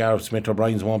something like Scariff, Smith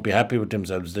O'Brien's won't be happy with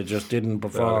themselves. They just didn't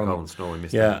perform.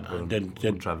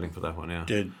 They're travelling for that one. Yeah,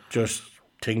 they just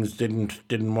things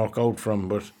didn't work out for them.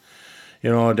 But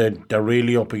you know, they're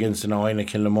really up against it now. Inagh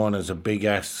Kilnamona is a big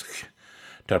ask.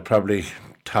 They're probably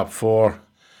top 4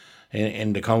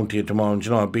 in the county at the moment.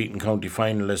 You know, beating county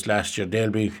finalists last year. They'll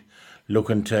be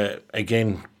looking to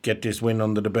again get this win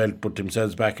under the belt, put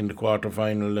themselves back in the quarter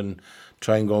final and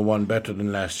try and go one better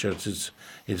than last year. It's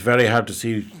very hard to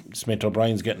see Smith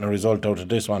O'Brien's getting a result out of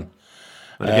this one.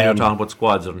 But again, you're talking about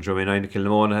squads, aren't you? I mean, Inagh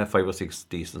Kilnamona have 5 or 6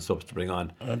 decent subs to bring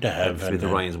on. They have. Smith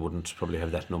O'Brien's wouldn't probably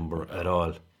have that number at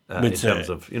all. In terms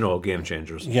of, you know, game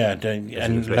changers. Yeah,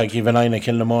 and like even Inagh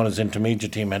Kilnamona's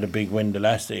intermediate team had a big win the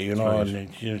last day, you know,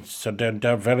 and so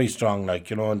they're very strong, like,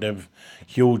 you know, and they've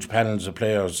huge panels of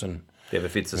players. And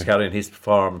David Fitziscari in his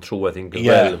form through, I think, as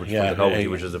well, from the county,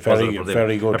 which is a positive for them.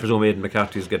 Very good. I presume Aidan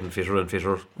McCarthy's getting fitter and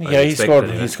fitter. Yeah, he scored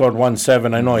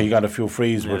 1-7. I know he got a few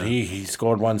frees, but he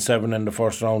scored 1-7 in the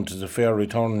first round. It's a fair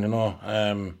return, you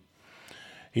know.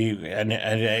 He and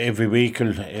every week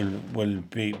will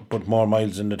be put more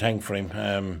miles in the tank for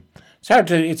him. It's hard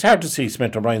to see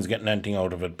Smith O'Brien's getting anything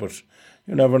out of it, but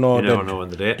you never know. You never know in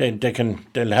the day.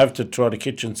 They'll have to throw the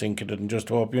kitchen sink at it and just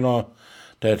hope, you know,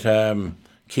 that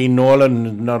Keane Nolan,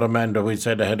 another man that we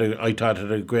said I thought had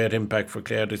a great impact for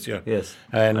Clare this year. Yes,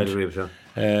 and I'd agree with you.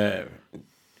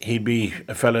 He'd be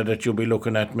a fella that you'll be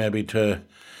looking at maybe to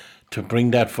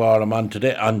bring that form onto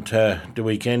the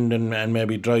weekend and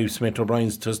maybe drive Smith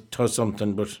O'Brien's to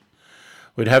something. But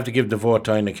we'd have to give the vote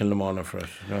to Inagh Kilnamona for it.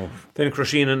 Then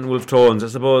Crusheen and Wolf Tones. I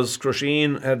suppose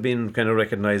Crusheen had been kind of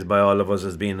recognised by all of us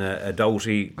as being a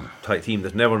doughty type team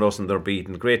that never lost in their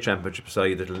beaten. Great championship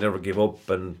side that'll never give up,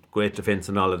 and great defence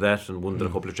and all of that, and won a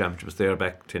couple of championships there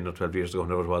back 10 or 12 years ago,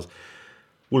 whenever it was.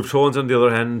 Wolf Tones, on the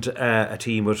other hand, a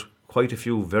team with quite a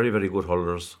few very, very good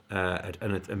hurlers, and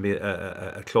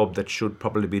a club that should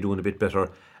probably be doing a bit better.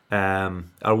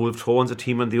 Are Wolf Tones a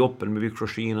team on the up and maybe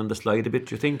Crusheen on the slide a bit,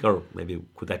 do you think? Or maybe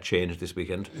could that change this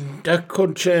weekend? That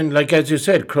could change. Like, as you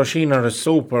said, Crusheen are a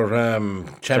super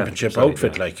championship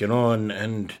outfit, like,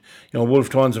 and Wolf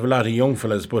Tones have a lot of young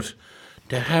fellas, but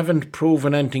they haven't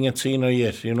proven anything at senior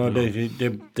yet.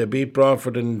 They beat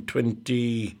Bradford in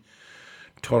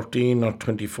 2013 or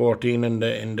 2014 in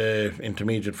the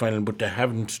intermediate final, but they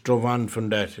haven't drove on from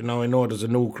that. I know there's a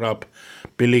new crop.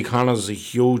 Billy Connors is a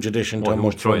huge addition to them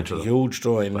up front, a huge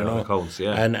throw-in, accounts,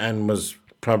 yeah. and was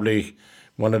probably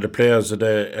one of the players of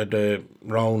the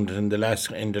round in the last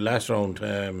round.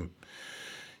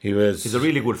 He's a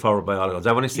really good forward by all accounts.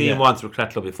 I've only seen him once with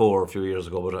Cratlow before a few years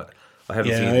ago, but I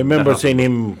haven't seen him. I remember seeing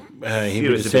him. He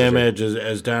was the same age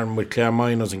as Darren with Clare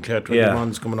Minors and Clare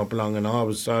 21s coming up along, and I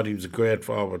always thought he was a great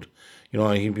forward.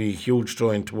 He'd be a huge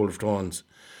throw-in to Wolf Tones.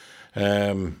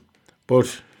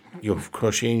 But you've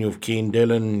Crusheen, you've Keane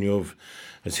Dillon,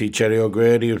 I see Cherry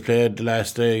O'Grady who played the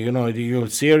last day.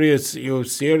 You've serious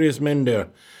men there,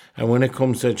 and when it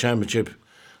comes to a championship,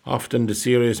 often the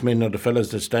serious men are the fellas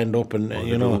that stand up and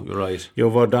you're right.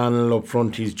 You've O'Donnell up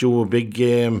front. He's due a big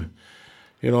game.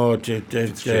 They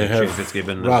have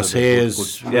Fitzgibbon, Ross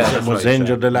Hayes was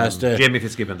injured the last day. Jamie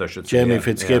Fitzgibbon, I should say. Jamie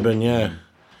Fitzgibbon, yeah.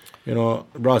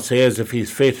 Ross Hayes, if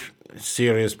he's fit,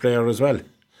 serious player as well.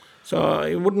 So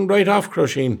I wouldn't write off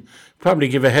Crusheen. Probably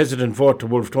give a hesitant vote to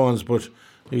Wolf Tones, but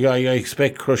I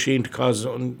expect Crusheen to cause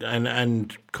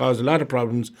and cause a lot of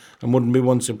problems, and wouldn't be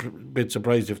one bit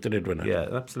surprised if they did win it. Yeah,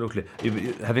 absolutely.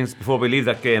 Before we leave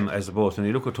that game, I suppose, when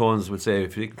you look at Tones, would say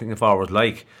if you think of forwards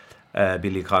like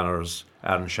Billy Connors,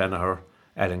 Aaron Shanahan,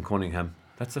 Alan Cunningham.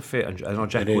 That's a fair. I know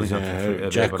Jack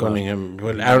Cunningham. Jack Cunningham.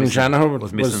 Well, Aaron Shanahan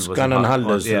was gone on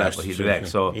holidays. But he'll be back.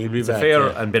 So it's a fair.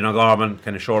 And Ben O'Gorman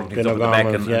kind of shortened things up at the back,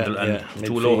 and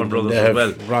two Lohan brothers as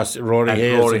well.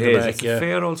 Rory Hayes. It's a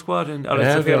fair old squad, and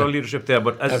it's a fair old leadership there.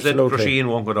 But as I said, Crusheen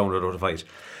won't go down without a fight.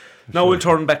 Now we'll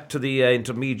turn back to the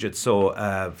intermediate. So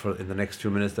for in the next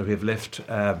few minutes that we have left,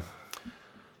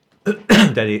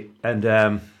 Daddy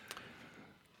and.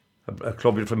 A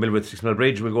club you're familiar with, 6 Mile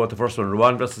Bridge. We'll go at the first one.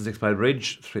 Rowan versus 6 Mile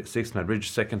Bridge. 6 Mile Bridge,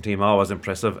 second team, always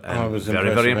impressive. And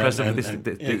very impressive in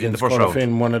the first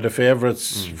round. One of the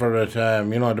favourites for it.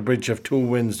 The Bridge have 2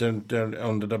 wins. They're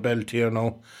under the belt here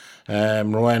now.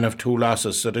 Rowan have 2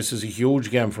 losses. So this is a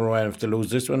huge game for Rowan. If they lose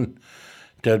this one,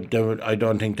 I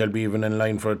don't think they'll be even in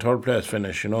line for a third place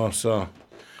finish. So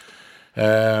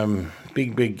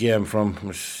big game from.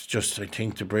 I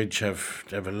think the Bridge have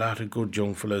a lot of good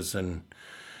young fellas, and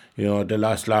the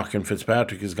last Larkin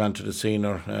Fitzpatrick has gone to the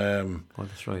senior.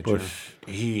 That's right. But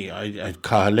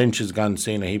Cathal Lynch has gone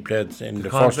senior. He played in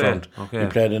the first round. Okay. He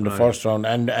played in the first round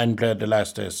and played the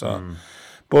last day. So,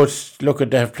 but look,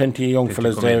 they have plenty of young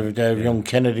fellas. They have young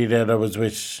Kennedy there that was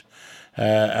with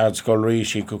Ardskull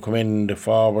Reach. He could come in the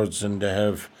forwards, and they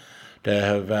have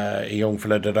a young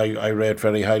fella that I rate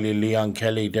very highly, Leon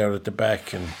Kelly, there at the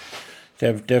back, and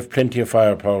they have plenty of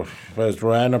firepower. Whereas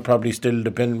Rowan are probably still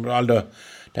dependent, although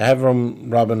they have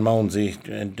Robin Mounsey.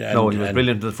 He was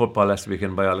brilliant at football last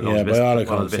weekend by all accounts.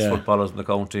 One of the best footballers in the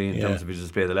county in terms of his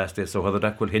display the last day. So whether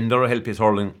that could hinder or help his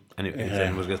hurling,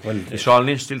 is Sean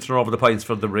Lynch still throwing over the points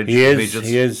for the Bridge? He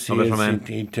is.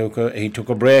 He took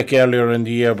a break earlier in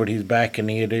the year, but he's back, and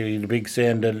he had a big say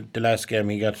in the last game.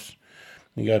 He got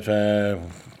 4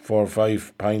 or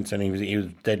 5 points, and he was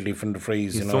deadly from the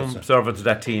freeze. He's some servant to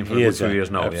that team for a good 2 years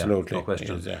now. Absolutely, no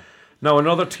question. Now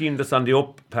another team that's on the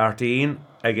up, Partine,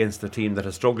 against a team that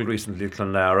has struggled recently,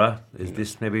 Clonlara. Is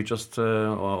this maybe just,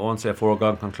 I won't say a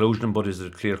foregone conclusion, but is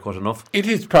it clear-cut enough? It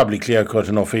is probably clear-cut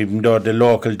enough, even though the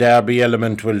local derby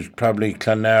element will probably,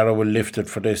 Clonlara will lift it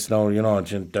for this now.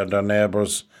 They're their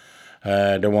neighbours.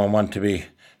 They won't want to be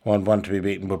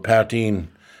beaten. But Partine,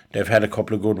 they've had a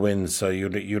couple of good wins, so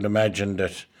you'd imagine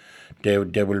that they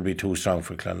will be too strong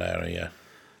for Clonlara, yeah.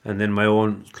 And then my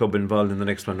own club involved in the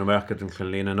next one, Newmarket and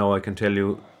Clonlena. Now I can tell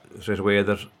you straight away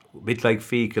that a bit like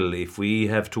Fecal, if we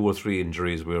have 2 or 3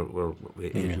 injuries,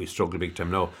 we struggle big time.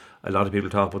 Now, a lot of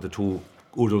people talk about the 2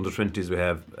 good under-20s we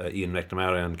have, Ian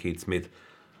McNamara and Keith Smith.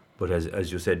 But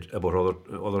as you said about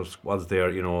other squads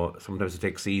there, sometimes it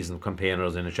takes season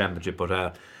campaigners in a championship.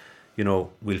 But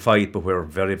we'll fight, but we're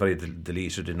very, very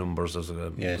deleted in numbers. There's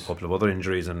a couple of other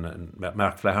injuries, and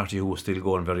Mark Flaherty, who was still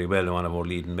going very well, one of our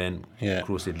leading men,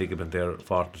 cruciate ligament there,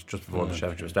 fought just before the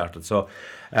championship started. So,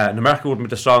 Newmarket wouldn't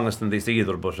be the strongest in this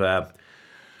either, but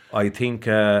I think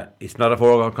it's not a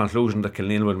foregone conclusion that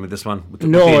Kilneel will win this one with the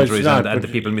injuries it's not, and the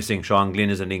people missing. Sean Glynn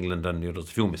is in England, and there's a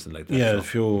few missing like that. Yeah, a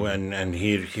few, and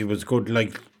he was good.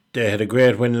 Like, they had a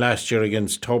great win last year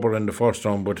against Tubber in the first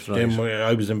round, but then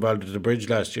I was involved at the Bridge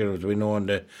last year, as we know,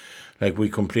 and we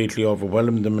completely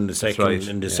overwhelmed them in the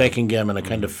second game, and I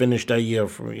kind of finished that year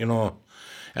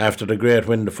after the great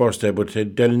win the first day. But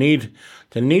they'll need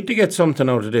to get something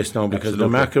out of this now, because the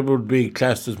Newmarket would be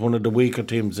classed as one of the weaker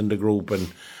teams in the group,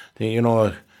 and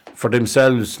for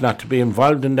themselves not to be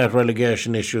involved in that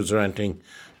relegation issues or anything,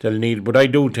 they'll need. But I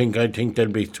think they'll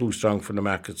be too strong for the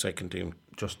Newmarket second team.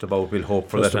 Just about, we'll hope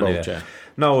for that anyway. Yeah.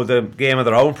 Now, the game of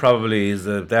the round probably is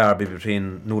the derby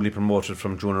between newly promoted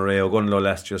from Junior A Ogunlow,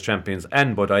 last year's champions,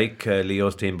 and Bodyke,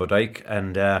 Leo's team Bodyke,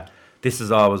 and this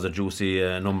is always a juicy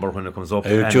number when it comes up.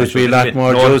 It would be a lot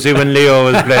more juicy when Leo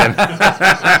was playing.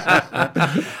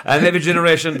 And every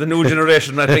generation, the new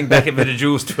generation, I think they can be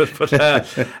reduced. But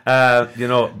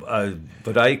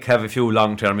Bodyke have a few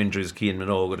long-term injuries, Keane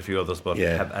Minogue and a few others, but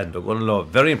and Ogunlow,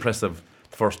 very impressive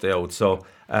first day out. So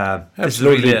this is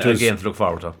really a game to look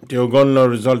forward to. The Ogunlow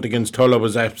result against Tulla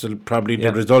was probably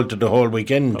the result of the whole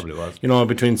weekend. Probably was.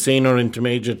 Between senior and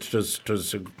intermediate, it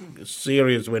was a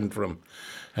serious win for him.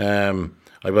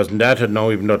 I wasn't at it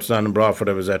now, even though it's not in Bradford.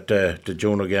 I was at the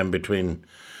junior game between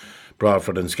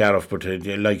Bradford and Scariff, but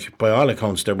by all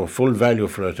accounts, they were full value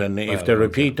for it. And if they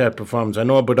repeat that performance, I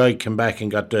know Bodyke came back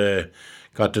and got the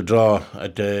draw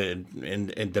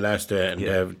in the last day, and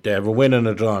they have a win and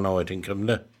a draw now, I think, haven't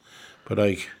they?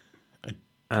 Bodyke.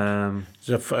 Is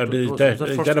that a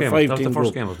 5-team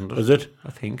group? Game, wasn't it? Was it? I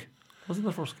think. Wasn't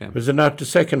the first game? Was it not the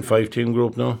second 5-team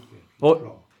group? No.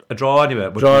 Oh, a draw anyway.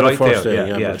 But draw right the first there.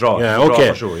 day. Yeah, draw. Yeah, okay. Okay.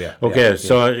 For sure. Yeah. Okay.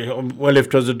 So, well, if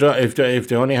there's a draw, if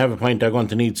they only have a point, they're going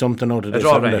to need something out of this. A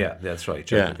draw, right? Yeah, that's right.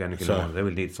 Yeah. They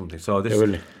will need something. So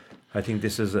this. I think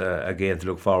this is a game to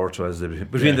look forward to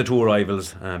between the two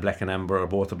rivals, Black and Amber,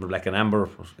 both of them Black and Amber,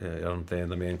 aren't they in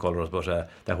the main colours, but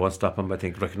that won't stop them, I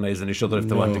think, recognising each other if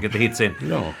they want to get the hits in.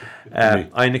 No.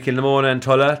 Aina Kilnamona and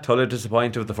Tulla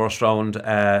disappointed with the first round,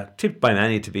 tipped by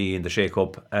many to be in the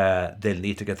shake-up. They'll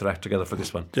need to get their act together for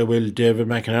this one. They will. David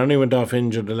McInerney went off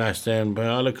injured the last day, and by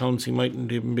all accounts he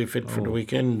mightn't even be fit for the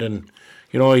weekend, and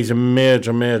he's a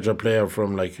major player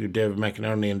from David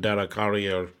McInerney and Dara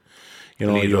Corrie you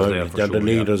have the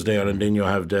leaders there, and then you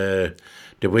have the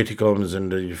Whitcombs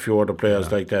and a few other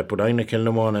players like that. But Aina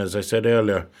Kilnamona, as I said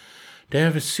earlier, they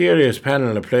have a serious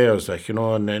panel of players, and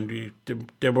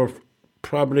they were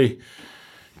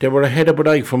ahead of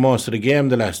Bodyke for most of the game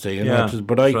the last day.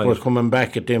 Bodyke was coming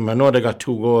back at them. I know they got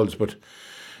 2 goals, but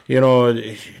they'll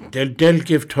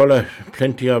give Tulla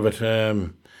plenty of it.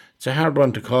 It's a hard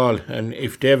one to call, and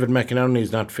if David McInerney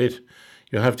is not fit,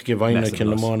 you have to give Aina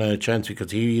Kilnamona a chance,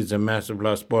 because he is a massive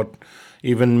loss, but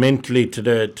even mentally to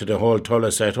the whole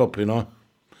Tulla set up,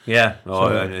 Yeah.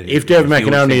 If David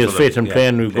McInerney is fit and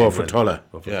playing, we'll go for Tulla.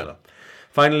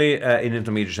 Finally, in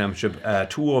Intermediate Championship,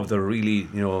 2 of the really,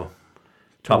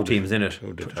 top teams in it.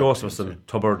 Joseph's and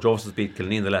Tubber. Joseph's beat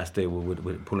Kilneen the last day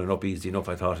with pulling up easy enough,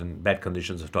 I thought, in bad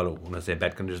conditions of Tulla. When I say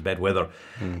bad conditions, bad weather.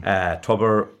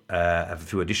 Tubber have a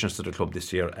few additions to the club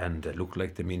this year, and look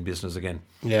like they mean business again.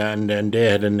 Yeah, and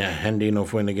they had a handy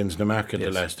enough win against Newmarket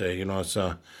the last day,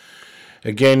 so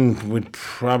again,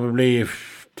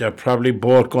 they're probably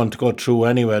both going to go through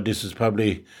anyway. This is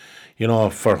probably,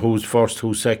 for who's first,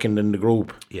 who's second in the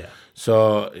group. Yeah.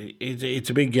 So it's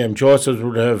a big game. Joseph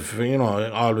would have,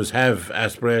 always have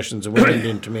aspirations of winning the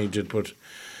intermediate, but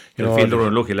they'll feel they were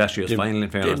unlucky last year's final. In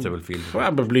fairness, they will feel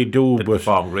probably do. They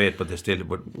performed great, but they still it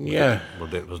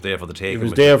was there for the taking. It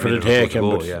was there for the taking,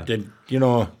 but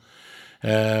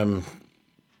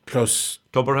plus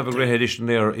Tubber have a great addition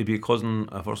there. He'd be a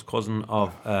first cousin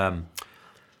of the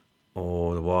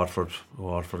Waterford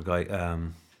guy.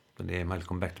 The name will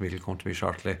come back to me. It'll come to me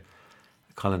shortly.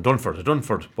 Colin Dunford, a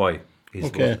Dunford boy.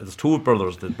 There's 2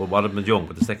 brothers, but one of them is young,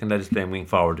 but the second lad is playing wing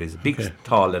forward. He's a big,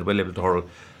 tall lad, well able to hurl.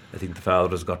 I think the father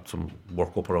has got some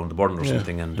work up around the burn or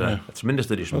something, and a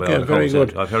tremendous addition. Very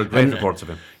good. I've heard great reports of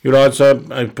him. You'll also,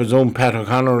 I presume, Pat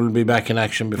O'Connor will be back in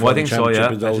action before the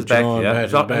championship is out. He's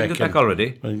back. He's back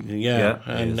already. And you have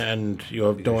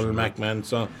Donald McMahon.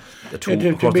 So the 2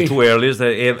 early,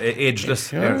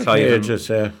 ageless. Ageless,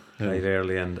 Clive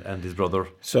Early and his brother.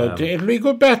 So it'll be a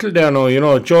good battle there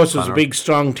now. Joseph's a big,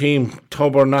 strong team.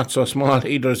 Tubber not so small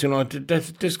either.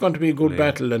 This is going to be a good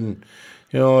battle, and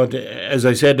You know, as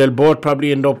I said, they'll both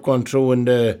probably end up going through in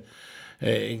the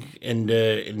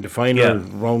final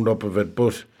roundup of it.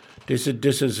 But this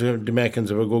is the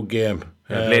makings of a good game.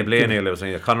 Blaine earlier was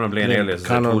saying, Conor and Blaine earlier,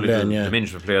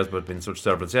 diminutive players, but been such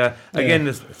servants. Again,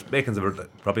 this makings of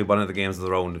probably one of the games of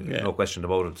the round, no question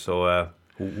about it. So,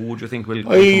 who would you think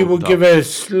will? I would give a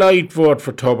slight vote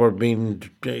for Tubber, being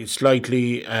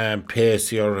slightly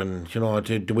pacier, and you know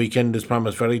the weekend is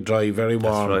promised very dry, very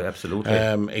warm. That's right, absolutely.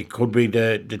 It could be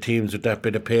the teams with that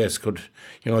bit of pace.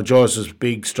 Joseph's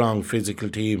big, strong, physical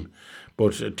team.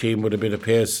 But a team with a bit of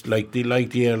pace, like the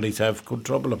Earlys have, could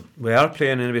trouble them. We are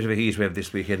playing in a bit of a heat wave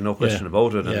this weekend, no question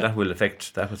about it, and that will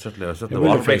affect. That will certainly the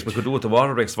water breaks. We could do with the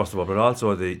water breaks first of all, but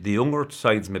also the younger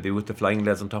sides, maybe with the flying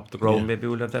lads on top of the ground, maybe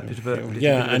we'll have that bit of a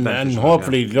and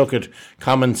hopefully, look at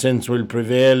common sense will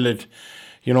prevail. That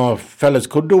fellas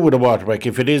could do with a water break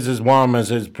if it is as warm as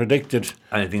is predicted.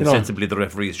 And I think sensibly the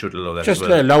referees should allow that. Just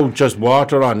allow just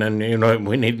water on, and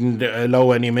we needn't allow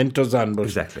any Mentos on. But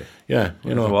exactly. Yeah,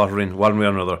 water in one way or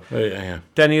another.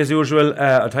 Danny, as usual,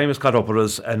 our time has caught up with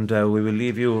us, and we will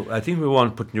leave you. I think we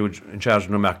won't put you in charge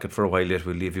of the market for a while yet.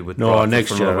 We'll leave you with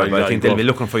next year. I think they'll be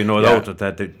looking for you, no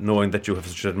doubt, knowing that you have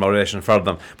such admiration for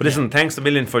them. But listen, thanks a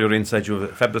million for your insight. You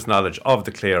have fabulous knowledge of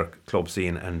the Clare club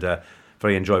scene, and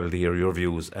very enjoyable to hear your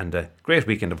views, and great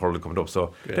weekend of hurling coming up.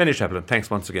 So, Danny Chaplin, thanks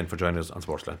once again for joining us on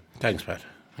Sportsline. Thanks, Pat.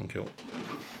 Thank you.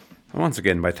 And once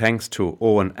again, my thanks to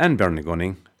Owen and Bernie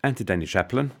Gunning and to Danny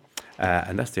Chaplin.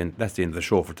 And that's the end of the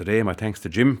show for today. My thanks to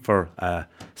Jim for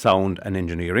sound and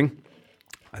engineering.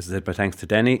 As I said, my thanks to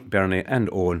Danny, Bernie, and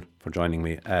Owen for joining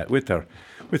me with their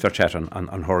chat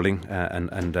on hurling.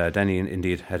 And Danny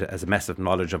indeed has a massive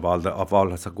knowledge of all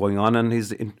that's going on, and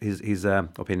his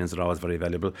opinions are always very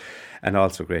valuable. And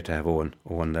also great to have Owen,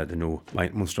 the new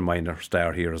Munster minor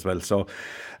star here as well. So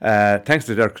thanks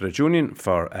to Derek Credit Union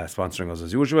for sponsoring us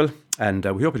as usual, and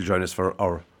we hope you'll join us for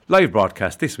our live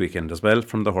broadcast this weekend as well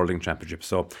from the Hurling Championship.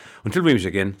 So until we meet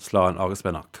again, Slán agus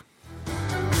beannacht.